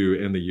review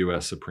in the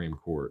U.S. Supreme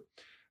Court.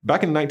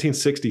 Back in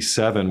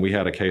 1967, we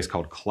had a case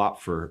called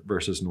Klopfer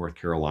versus North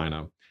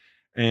Carolina.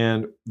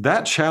 And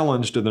that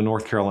challenged the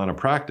North Carolina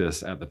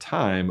practice at the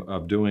time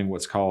of doing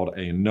what's called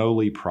a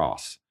noli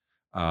pros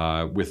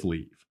with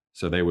leave.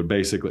 So they would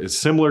basically, it's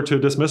similar to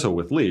dismissal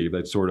with leave.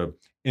 They'd sort of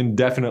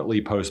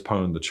indefinitely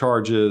postpone the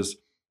charges.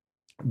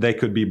 They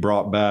could be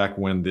brought back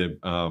when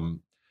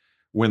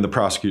the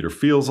prosecutor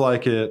feels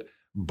like it,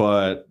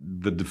 but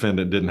the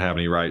defendant didn't have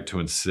any right to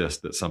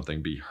insist that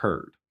something be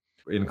heard.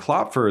 In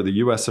Klopfer, the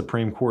U.S.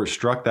 Supreme Court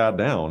struck that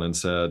down and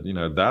said,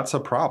 that's a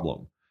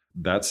problem.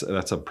 That's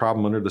a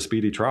problem under the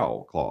Speedy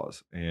Trial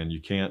Clause, and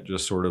you can't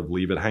just sort of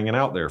leave it hanging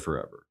out there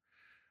forever.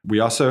 We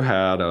also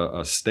had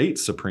a state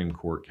Supreme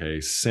Court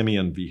case,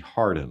 Simeon v.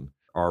 Hardin.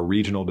 Our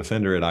regional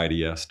defender at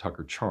IDS,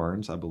 Tucker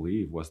Charnes, I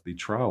believe, was the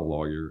trial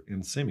lawyer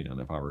in Simeon,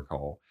 if I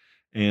recall.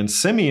 And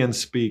Simeon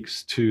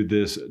speaks to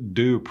this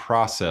due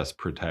process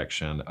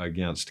protection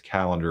against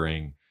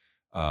calendaring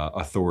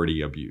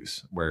authority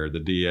abuse, where the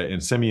DA,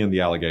 in Simeon, the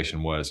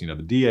allegation was, the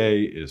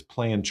DA is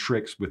playing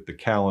tricks with the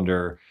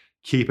calendar,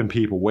 keeping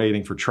people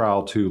waiting for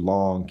trial too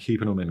long,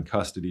 keeping them in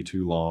custody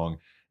too long,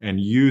 and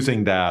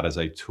using that as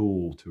a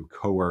tool to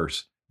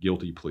coerce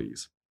guilty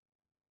pleas.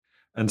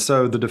 And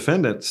so the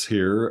defendants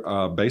here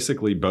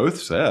basically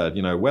both said,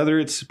 whether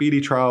it's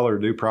speedy trial or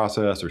due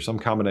process or some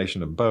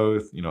combination of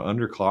both,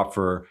 under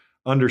Klopfer,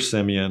 under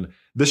Simeon,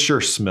 this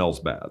sure smells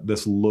bad.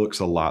 This looks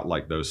a lot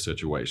like those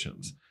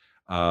situations.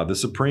 The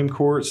Supreme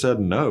Court said,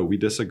 no, we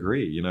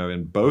disagree.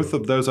 In both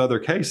of those other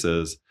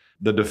cases,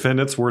 the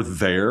defendants were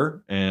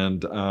there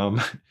and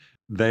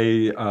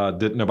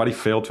nobody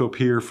failed to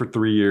appear for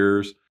 3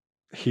 years.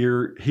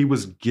 Here, he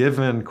was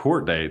given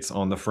court dates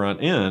on the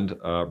front end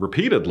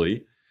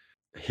repeatedly.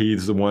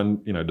 He's the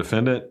one,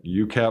 defendant,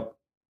 you kept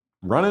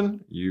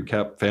running, you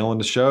kept failing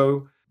to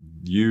show,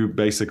 you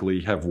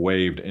basically have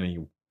waived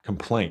any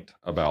complaint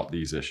about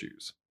these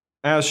issues.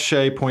 As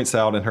Shay points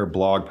out in her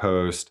blog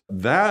post,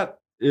 that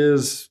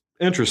is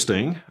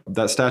interesting.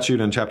 That statute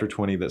in Chapter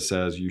 20 that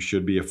says you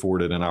should be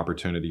afforded an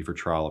opportunity for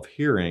trial of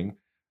hearing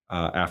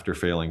after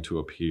failing to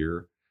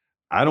appear.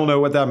 I don't know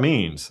what that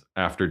means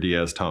after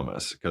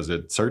Diaz-Thomas, because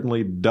it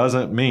certainly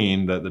doesn't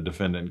mean that the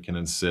defendant can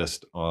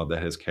insist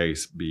that his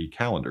case be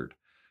calendared.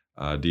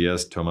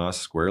 Diaz-Thomas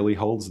squarely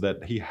holds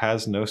that he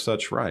has no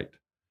such right.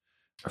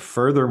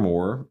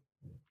 Furthermore,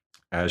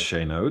 as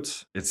Shay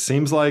notes, it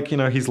seems like,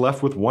 he's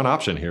left with one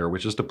option here,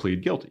 which is to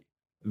plead guilty.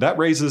 That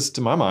raises,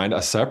 to my mind,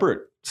 a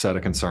separate set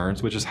of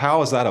concerns, which is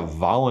how is that a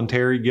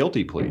voluntary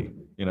guilty plea?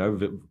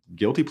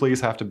 Guilty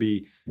pleas have to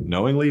be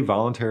knowingly,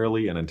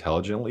 voluntarily, and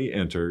intelligently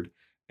entered.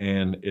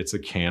 And it's a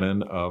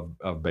canon of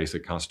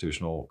basic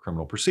constitutional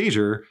criminal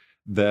procedure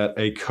that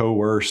a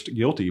coerced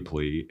guilty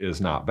plea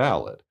is not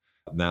valid.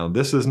 Now,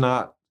 this is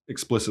not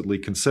explicitly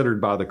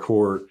considered by the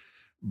court,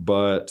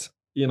 but,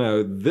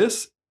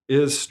 this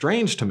is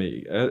strange to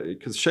me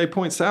because Shay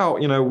points out,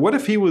 what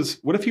if he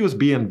was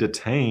being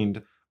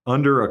detained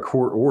under a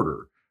court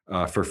order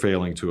for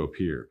failing to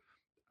appear?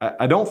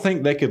 I don't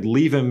think they could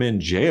leave him in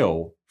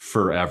jail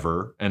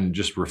forever and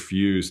just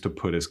refuse to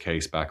put his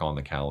case back on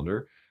the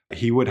calendar.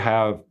 He would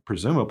have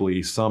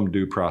presumably some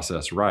due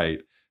process right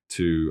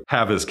to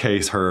have his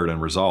case heard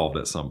and resolved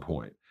at some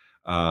point.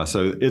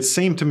 So it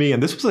seemed to me,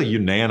 and this was a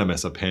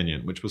unanimous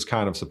opinion, which was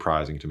kind of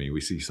surprising to me.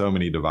 We see so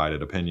many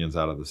divided opinions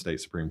out of the state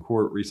Supreme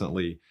Court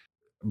recently,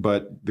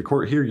 but the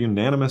court here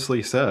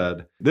unanimously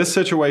said, this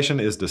situation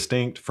is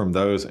distinct from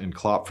those in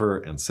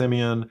Klopfer and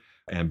Simeon.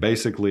 And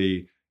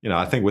basically,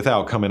 I think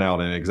without coming out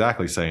and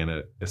exactly saying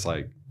it, it's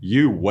like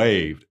you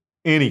waived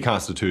any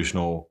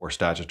constitutional or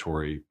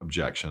statutory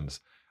objections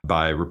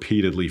by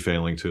repeatedly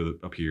failing to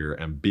appear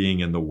and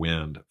being in the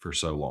wind for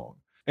so long.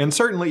 And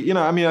certainly,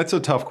 it's a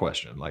tough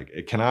question. Like,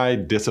 can I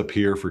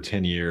disappear for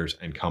 10 years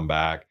and come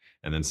back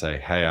and then say,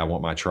 hey, I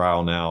want my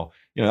trial now?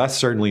 That's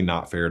certainly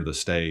not fair to the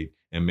state.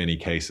 In many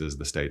cases,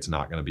 the state's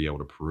not going to be able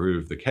to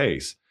prove the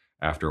case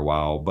after a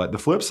while. But the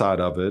flip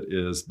side of it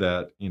is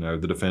that,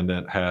 the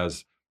defendant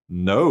has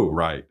no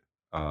right,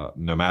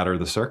 no matter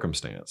the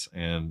circumstance.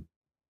 And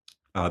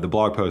the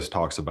blog post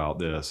talks about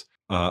this.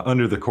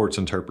 Under the court's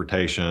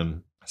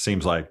interpretation,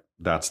 seems like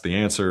that's the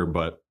answer,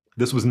 but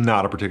this was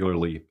not a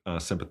particularly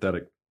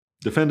sympathetic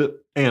defendant,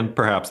 and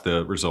perhaps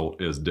the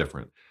result is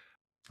different.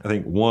 I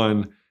think,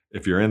 one,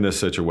 if you're in this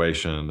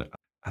situation,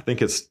 I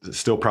think it's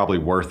still probably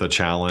worth a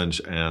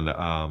challenge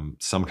and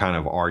some kind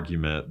of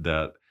argument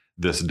that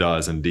this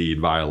does indeed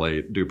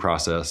violate due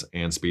process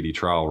and speedy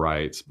trial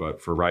rights.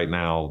 But for right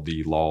now,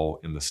 the law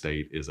in the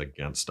state is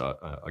against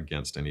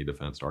any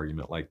defense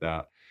argument like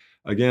that.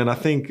 Again, I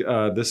think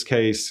this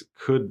case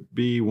could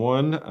be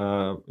one.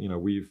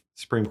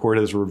 Supreme Court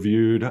has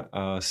reviewed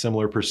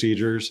similar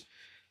procedures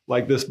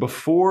like this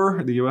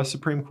before, the U.S.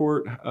 Supreme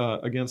Court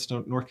against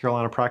North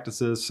Carolina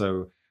practices.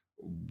 So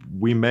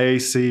we may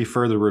see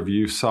further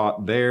review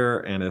sought there.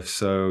 And if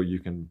so, you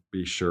can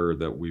be sure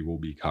that we will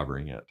be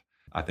covering it.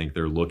 I think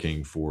they're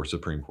looking for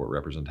Supreme Court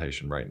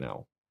representation right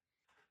now.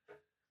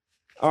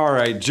 All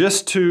right,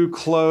 just to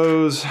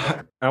close,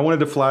 I wanted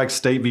to flag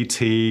State v.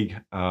 Teague.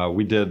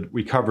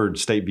 We covered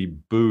State v.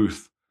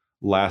 Booth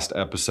last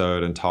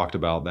episode and talked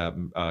about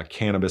that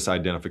cannabis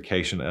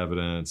identification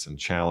evidence and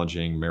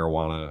challenging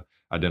marijuana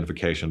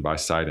identification by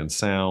sight and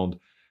sound.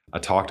 I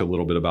talked a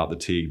little bit about the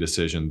Teague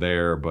decision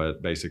there,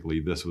 but basically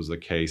this was a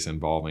case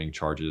involving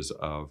charges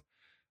of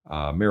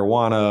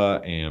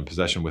marijuana and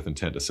possession with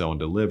intent to sell and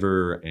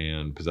deliver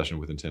and possession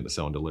with intent to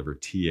sell and deliver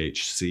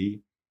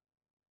THC.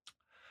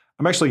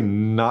 I'm actually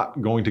not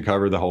going to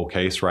cover the whole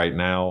case right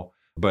now,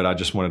 but I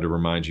just wanted to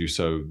remind you.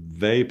 So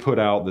they put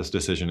out this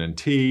decision in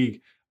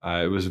Teague.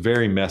 It was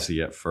very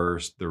messy at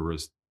first. There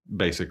was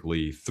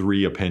basically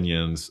 3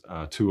 opinions,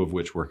 2 of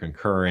which were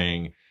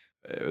concurring.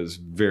 It was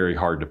very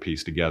hard to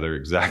piece together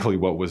exactly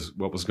what was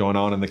going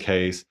on in the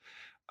case.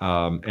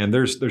 And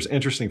there's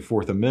interesting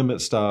Fourth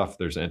Amendment stuff.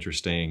 There's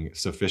interesting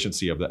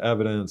sufficiency of the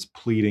evidence,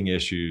 pleading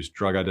issues,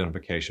 drug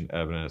identification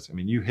evidence. I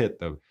mean, you hit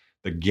the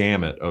the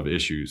gamut of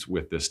issues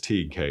with this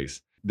Teague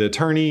case. The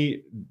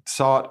attorney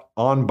sought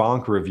en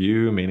banc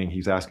review, meaning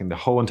he's asking the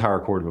whole entire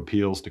Court of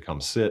Appeals to come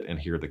sit and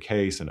hear the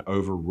case and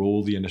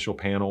overrule the initial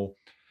panel.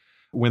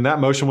 When that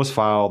motion was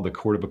filed, the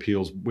Court of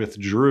Appeals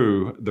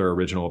withdrew their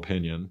original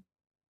opinion,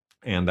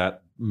 and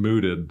that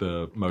mooted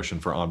the motion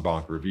for en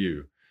banc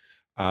review.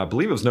 I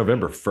believe it was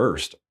November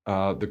 1st.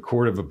 The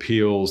Court of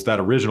Appeals, that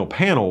original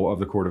panel of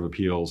the Court of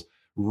Appeals,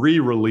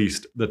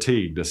 re-released the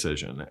Teague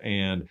decision,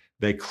 and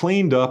they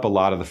cleaned up a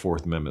lot of the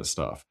Fourth Amendment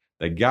stuff.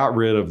 They got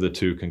rid of the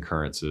two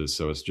concurrences,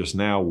 so it's just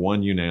now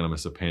one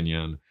unanimous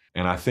opinion.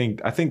 And I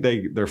think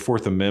their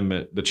Fourth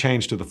Amendment, the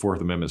change to the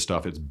Fourth Amendment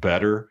stuff, it's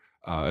better.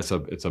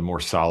 It's a more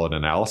solid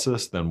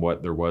analysis than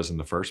what there was in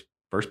the first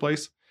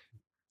place.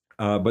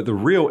 But the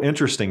real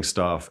interesting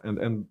stuff,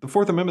 and the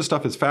Fourth Amendment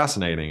stuff is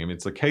fascinating. I mean,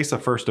 it's a case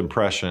of first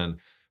impression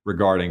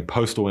regarding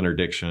postal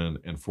interdiction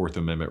and Fourth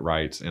Amendment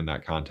rights in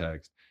that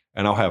context.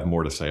 And I'll have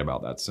more to say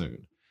about that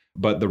soon.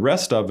 But the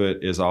rest of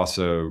it is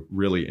also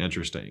really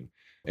interesting.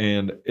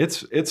 And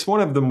it's one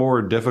of the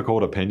more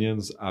difficult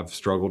opinions I've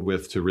struggled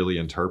with to really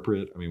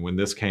interpret. I mean, when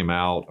this came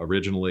out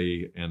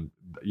originally, and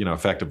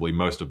effectively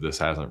most of this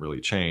hasn't really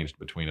changed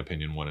between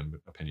opinion 1 and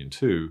opinion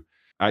 2.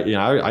 I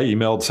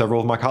emailed several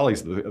of my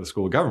colleagues at the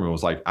School of Government,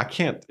 was like,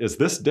 is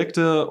this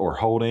dicta or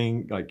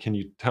holding? Like, can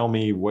you tell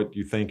me what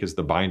you think is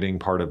the binding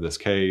part of this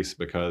case?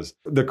 Because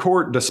the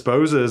court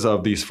disposes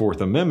of these Fourth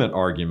Amendment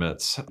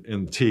arguments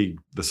in Teague,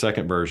 the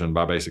second version,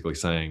 by basically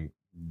saying,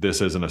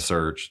 this isn't a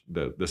search,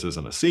 that this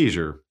isn't a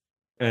seizure,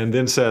 and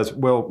then says,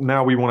 well,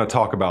 now we want to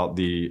talk about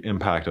the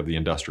impact of the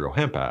Industrial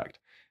Hemp Act.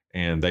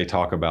 And they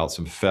talk about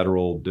some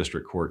federal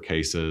district court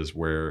cases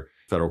where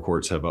federal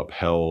courts have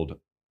upheld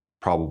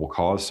probable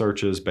cause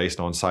searches based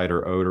on sight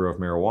or odor of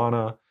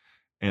marijuana,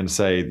 and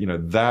say,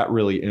 that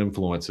really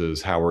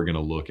influences how we're going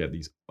to look at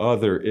these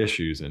other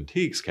issues in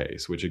Teague's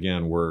case, which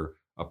again were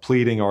a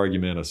pleading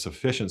argument, a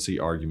sufficiency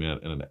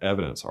argument, and an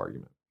evidence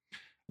argument.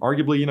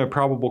 Arguably,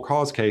 probable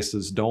cause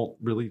cases don't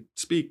really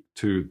speak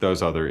to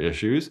those other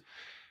issues.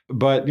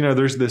 But,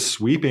 there's this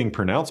sweeping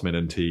pronouncement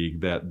in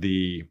Teague that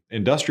the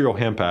Industrial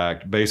Hemp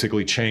Act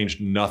basically changed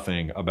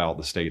nothing about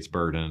the state's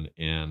burden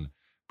in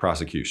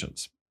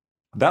prosecutions.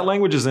 That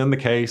language is in the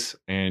case,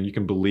 and you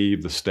can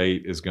believe the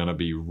state is going to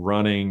be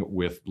running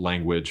with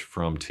language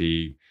from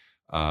Teague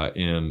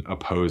in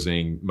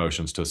opposing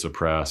motions to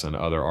suppress and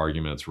other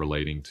arguments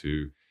relating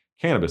to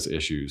cannabis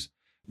issues.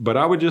 But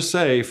I would just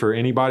say, for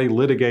anybody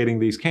litigating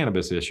these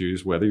cannabis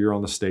issues, whether you're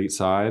on the state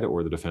side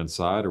or the defense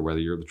side, or whether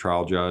you're the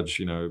trial judge,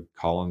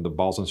 calling the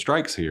balls and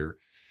strikes here,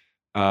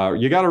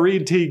 you got to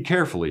read Teague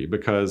carefully,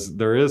 because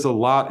there is a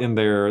lot in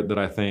there that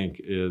I think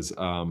is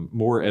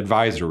more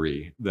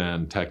advisory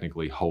than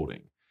technically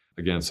holding.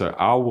 Again, so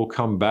I will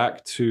come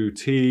back to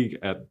Teague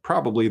at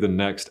probably the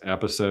next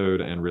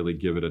episode and really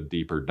give it a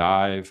deeper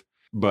dive.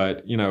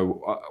 But,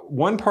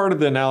 one part of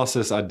the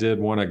analysis I did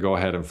want to go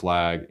ahead and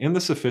flag in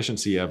the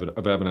sufficiency of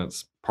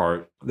evidence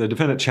part, the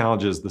defendant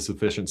challenges the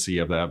sufficiency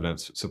of the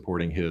evidence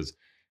supporting his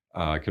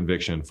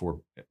conviction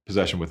for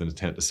possession with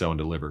intent to sell and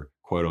deliver,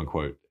 quote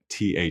unquote,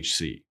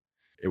 THC.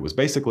 It was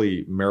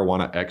basically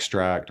marijuana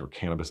extract or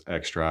cannabis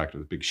extract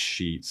with big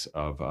sheets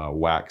of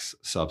wax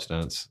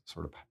substance,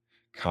 sort of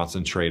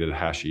concentrated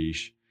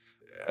hashish.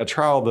 At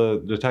trial,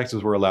 the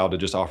detectives were allowed to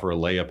just offer a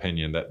lay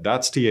opinion that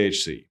that's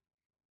THC.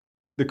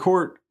 The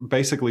court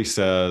basically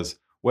says,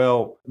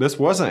 well, this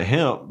wasn't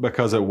hemp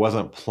because it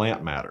wasn't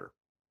plant matter.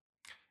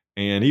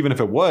 And even if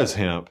it was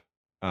hemp,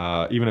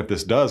 even if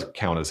this does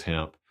count as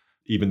hemp,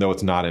 even though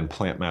it's not in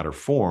plant matter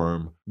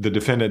form, the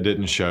defendant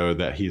didn't show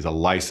that he's a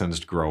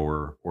licensed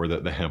grower or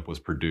that the hemp was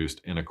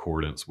produced in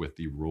accordance with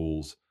the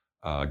rules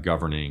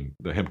governing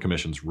the Hemp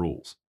Commission's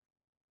rules.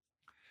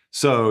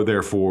 So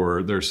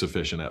therefore, there's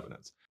sufficient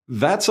evidence.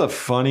 That's a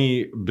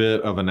funny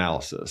bit of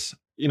analysis.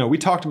 We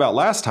talked about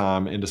last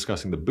time in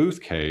discussing the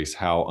Booth case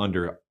how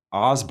under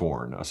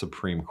Osborne, a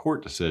Supreme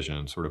Court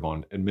decision sort of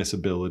on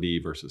admissibility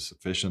versus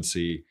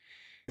sufficiency,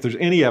 if there's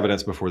any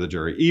evidence before the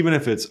jury, even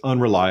if it's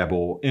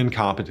unreliable,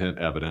 incompetent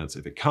evidence,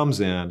 if it comes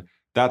in,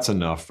 that's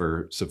enough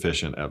for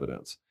sufficient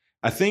evidence.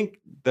 I think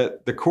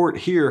that the court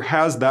here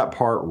has that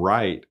part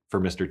right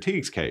for Mr.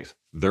 Teague's case.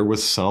 There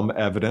was some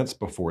evidence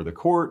before the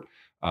court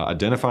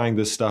identifying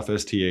this stuff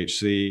as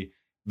THC.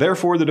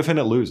 Therefore, the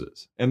defendant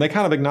loses. And they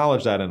kind of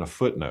acknowledge that in a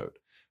footnote.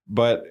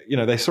 But,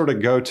 they sort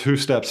of go two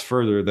steps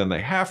further than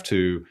they have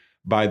to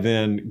by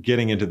then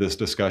getting into this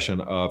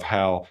discussion of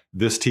how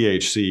this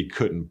THC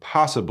couldn't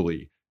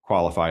possibly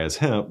qualify as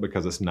hemp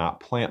because it's not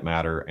plant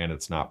matter and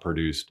it's not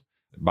produced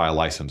by a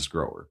licensed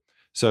grower.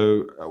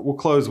 So we'll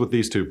close with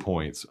these 2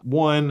 points.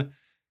 One,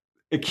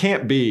 it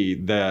can't be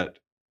that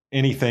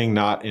anything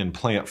not in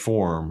plant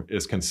form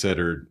is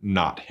considered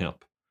not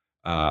hemp.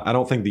 I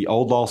don't think the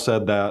old law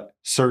said that.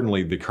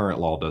 Certainly the current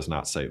law does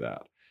not say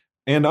that.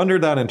 And under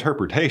that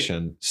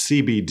interpretation,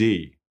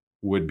 CBD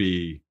would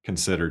be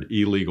considered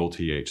illegal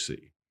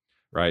THC,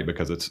 right?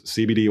 Because it's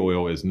CBD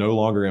oil is no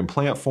longer in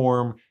plant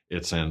form.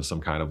 It's in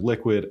some kind of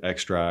liquid,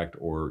 extract,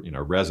 or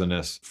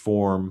resinous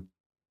form,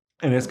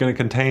 and it's going to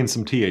contain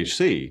some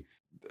THC.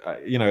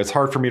 it's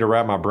hard for me to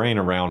wrap my brain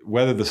around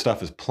whether the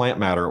stuff is plant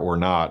matter or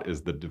not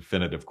is the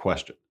definitive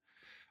question.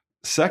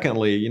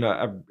 Secondly,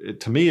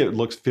 to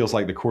me, feels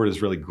like the court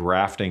is really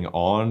grafting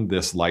on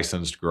this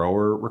licensed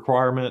grower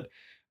requirement.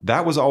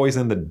 That was always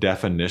in the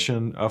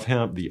definition of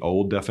hemp, the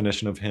old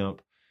definition of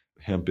hemp.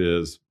 Hemp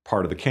is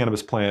part of the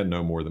cannabis plant,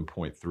 no more than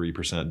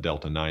 0.3%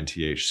 Delta 9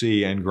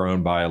 THC, and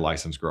grown by a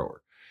licensed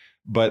grower.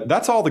 But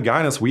that's all the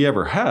guidance we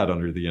ever had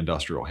under the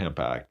Industrial Hemp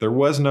Act. There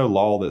was no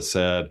law that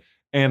said,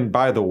 and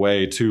by the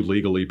way, to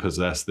legally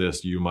possess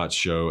this, you must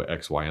show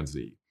X, Y, and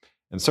Z.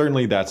 And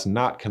certainly that's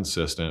not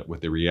consistent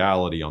with the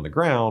reality on the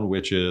ground,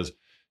 which is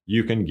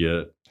you can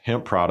get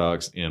hemp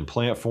products in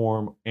plant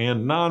form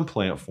and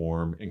non-plant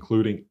form,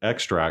 including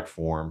extract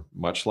form,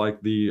 much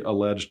like the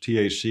alleged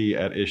THC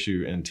at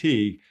issue in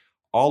tea,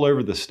 all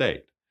over the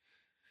state.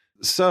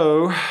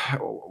 So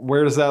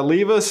where does that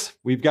leave us?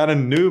 We've got a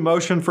new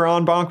motion for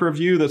en banc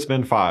review that's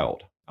been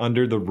filed.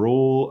 Under the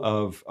rule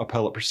of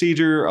appellate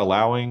procedure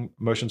allowing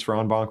motions for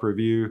en banc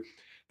review,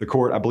 the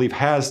court, I believe,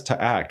 has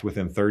to act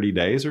within 30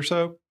 days or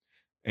so,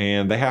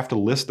 and they have to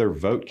list their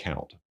vote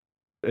count.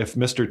 If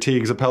Mr.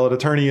 Teague's appellate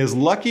attorney is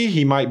lucky,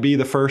 he might be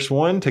the first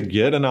one to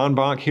get an en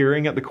banc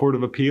hearing at the Court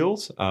of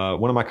Appeals.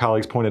 One of my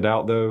colleagues pointed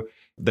out, though,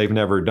 they've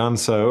never done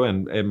so,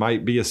 and it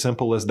might be as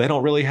simple as they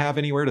don't really have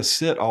anywhere to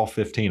sit all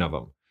 15 of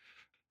them.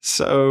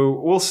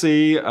 So we'll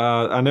see.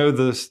 I know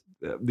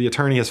the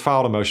attorney has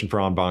filed a motion for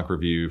en banc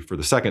review for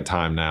the second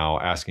time now,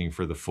 asking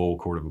for the full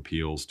Court of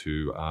Appeals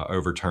to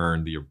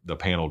overturn the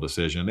panel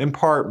decision, in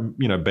part,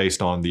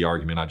 based on the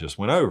argument I just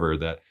went over,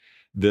 that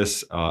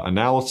this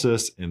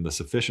analysis in the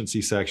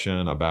sufficiency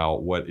section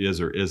about what is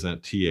or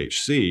isn't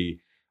THC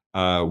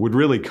would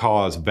really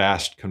cause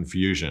vast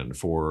confusion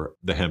for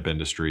the hemp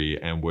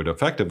industry and would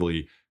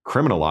effectively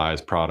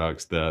criminalize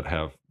products that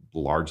have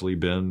largely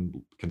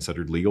been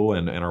considered legal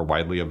and are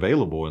widely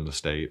available in the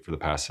state for the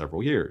past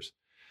several years.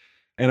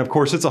 And of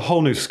course, it's a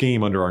whole new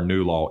scheme under our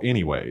new law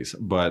anyways,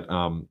 but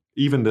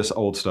even this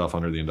old stuff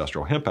under the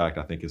Industrial Hemp Act,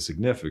 I think, is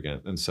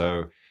significant. And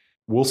so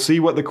we'll see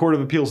what the Court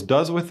of Appeals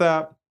does with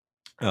that.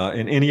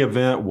 In any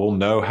event, we'll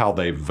know how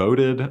they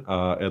voted,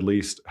 at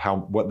least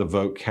what the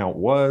vote count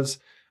was.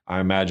 I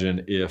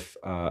imagine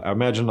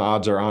the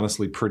odds are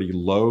honestly pretty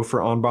low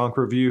for en banc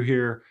review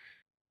here,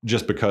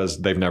 just because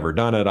they've never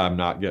done it. I'm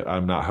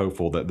not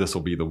hopeful that this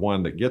will be the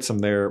one that gets them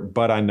there,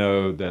 but I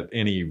know that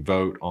any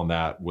vote on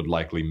that would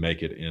likely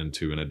make it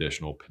into an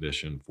additional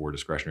petition for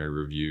discretionary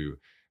review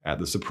at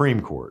the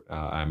Supreme Court.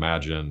 I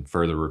imagine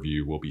further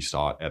review will be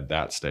sought at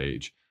that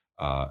stage,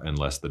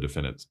 unless the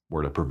defendants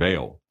were to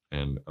prevail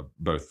and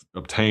both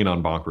obtain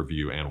en banc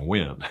review and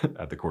win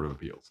at the Court of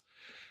Appeals.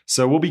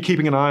 So we'll be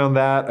keeping an eye on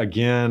that.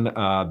 Again,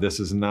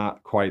 this is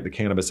not quite the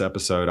cannabis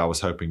episode I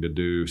was hoping to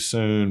do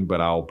soon, but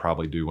I'll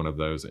probably do one of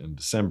those in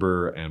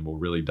December, and we'll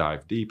really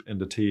dive deep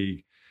into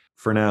Teague.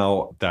 For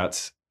now,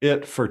 that's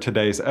it for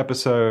today's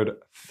episode.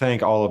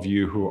 Thank all of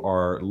you who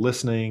are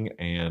listening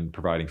and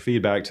providing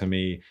feedback to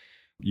me.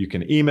 You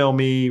can email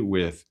me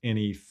with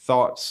any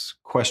thoughts,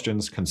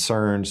 questions,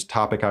 concerns,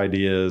 topic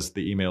ideas.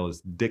 The email is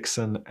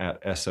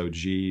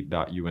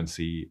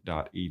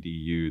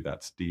dixon@sog.unc.edu.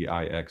 That's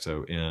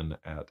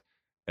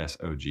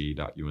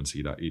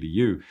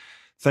dixon@sog.unc.edu.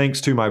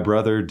 Thanks to my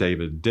brother,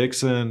 David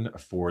Dixon,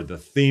 for the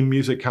theme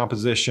music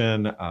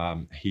composition.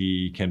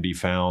 He can be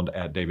found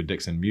at David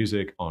Dixon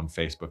Music on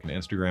Facebook and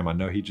Instagram. I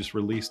know he just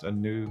released a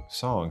new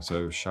song,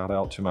 so shout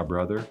out to my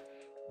brother.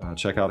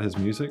 Check out his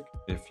music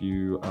if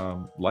you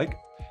like.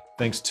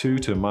 Thanks to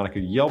Monica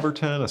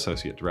Yelverton,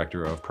 Associate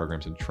Director of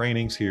Programs and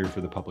Trainings here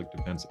for the Public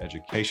Defense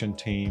Education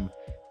team.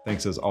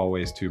 Thanks as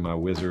always to my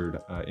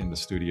wizard in the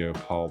studio,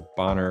 Paul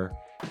Bonner.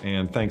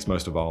 And thanks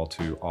most of all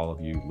to all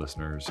of you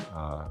listeners.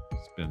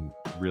 It's been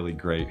really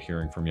great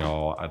hearing from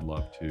y'all. I'd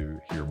love to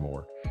hear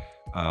more.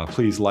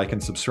 Please like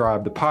and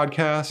subscribe the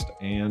podcast,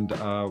 and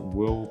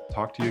we'll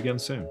talk to you again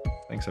soon.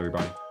 Thanks,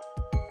 everybody.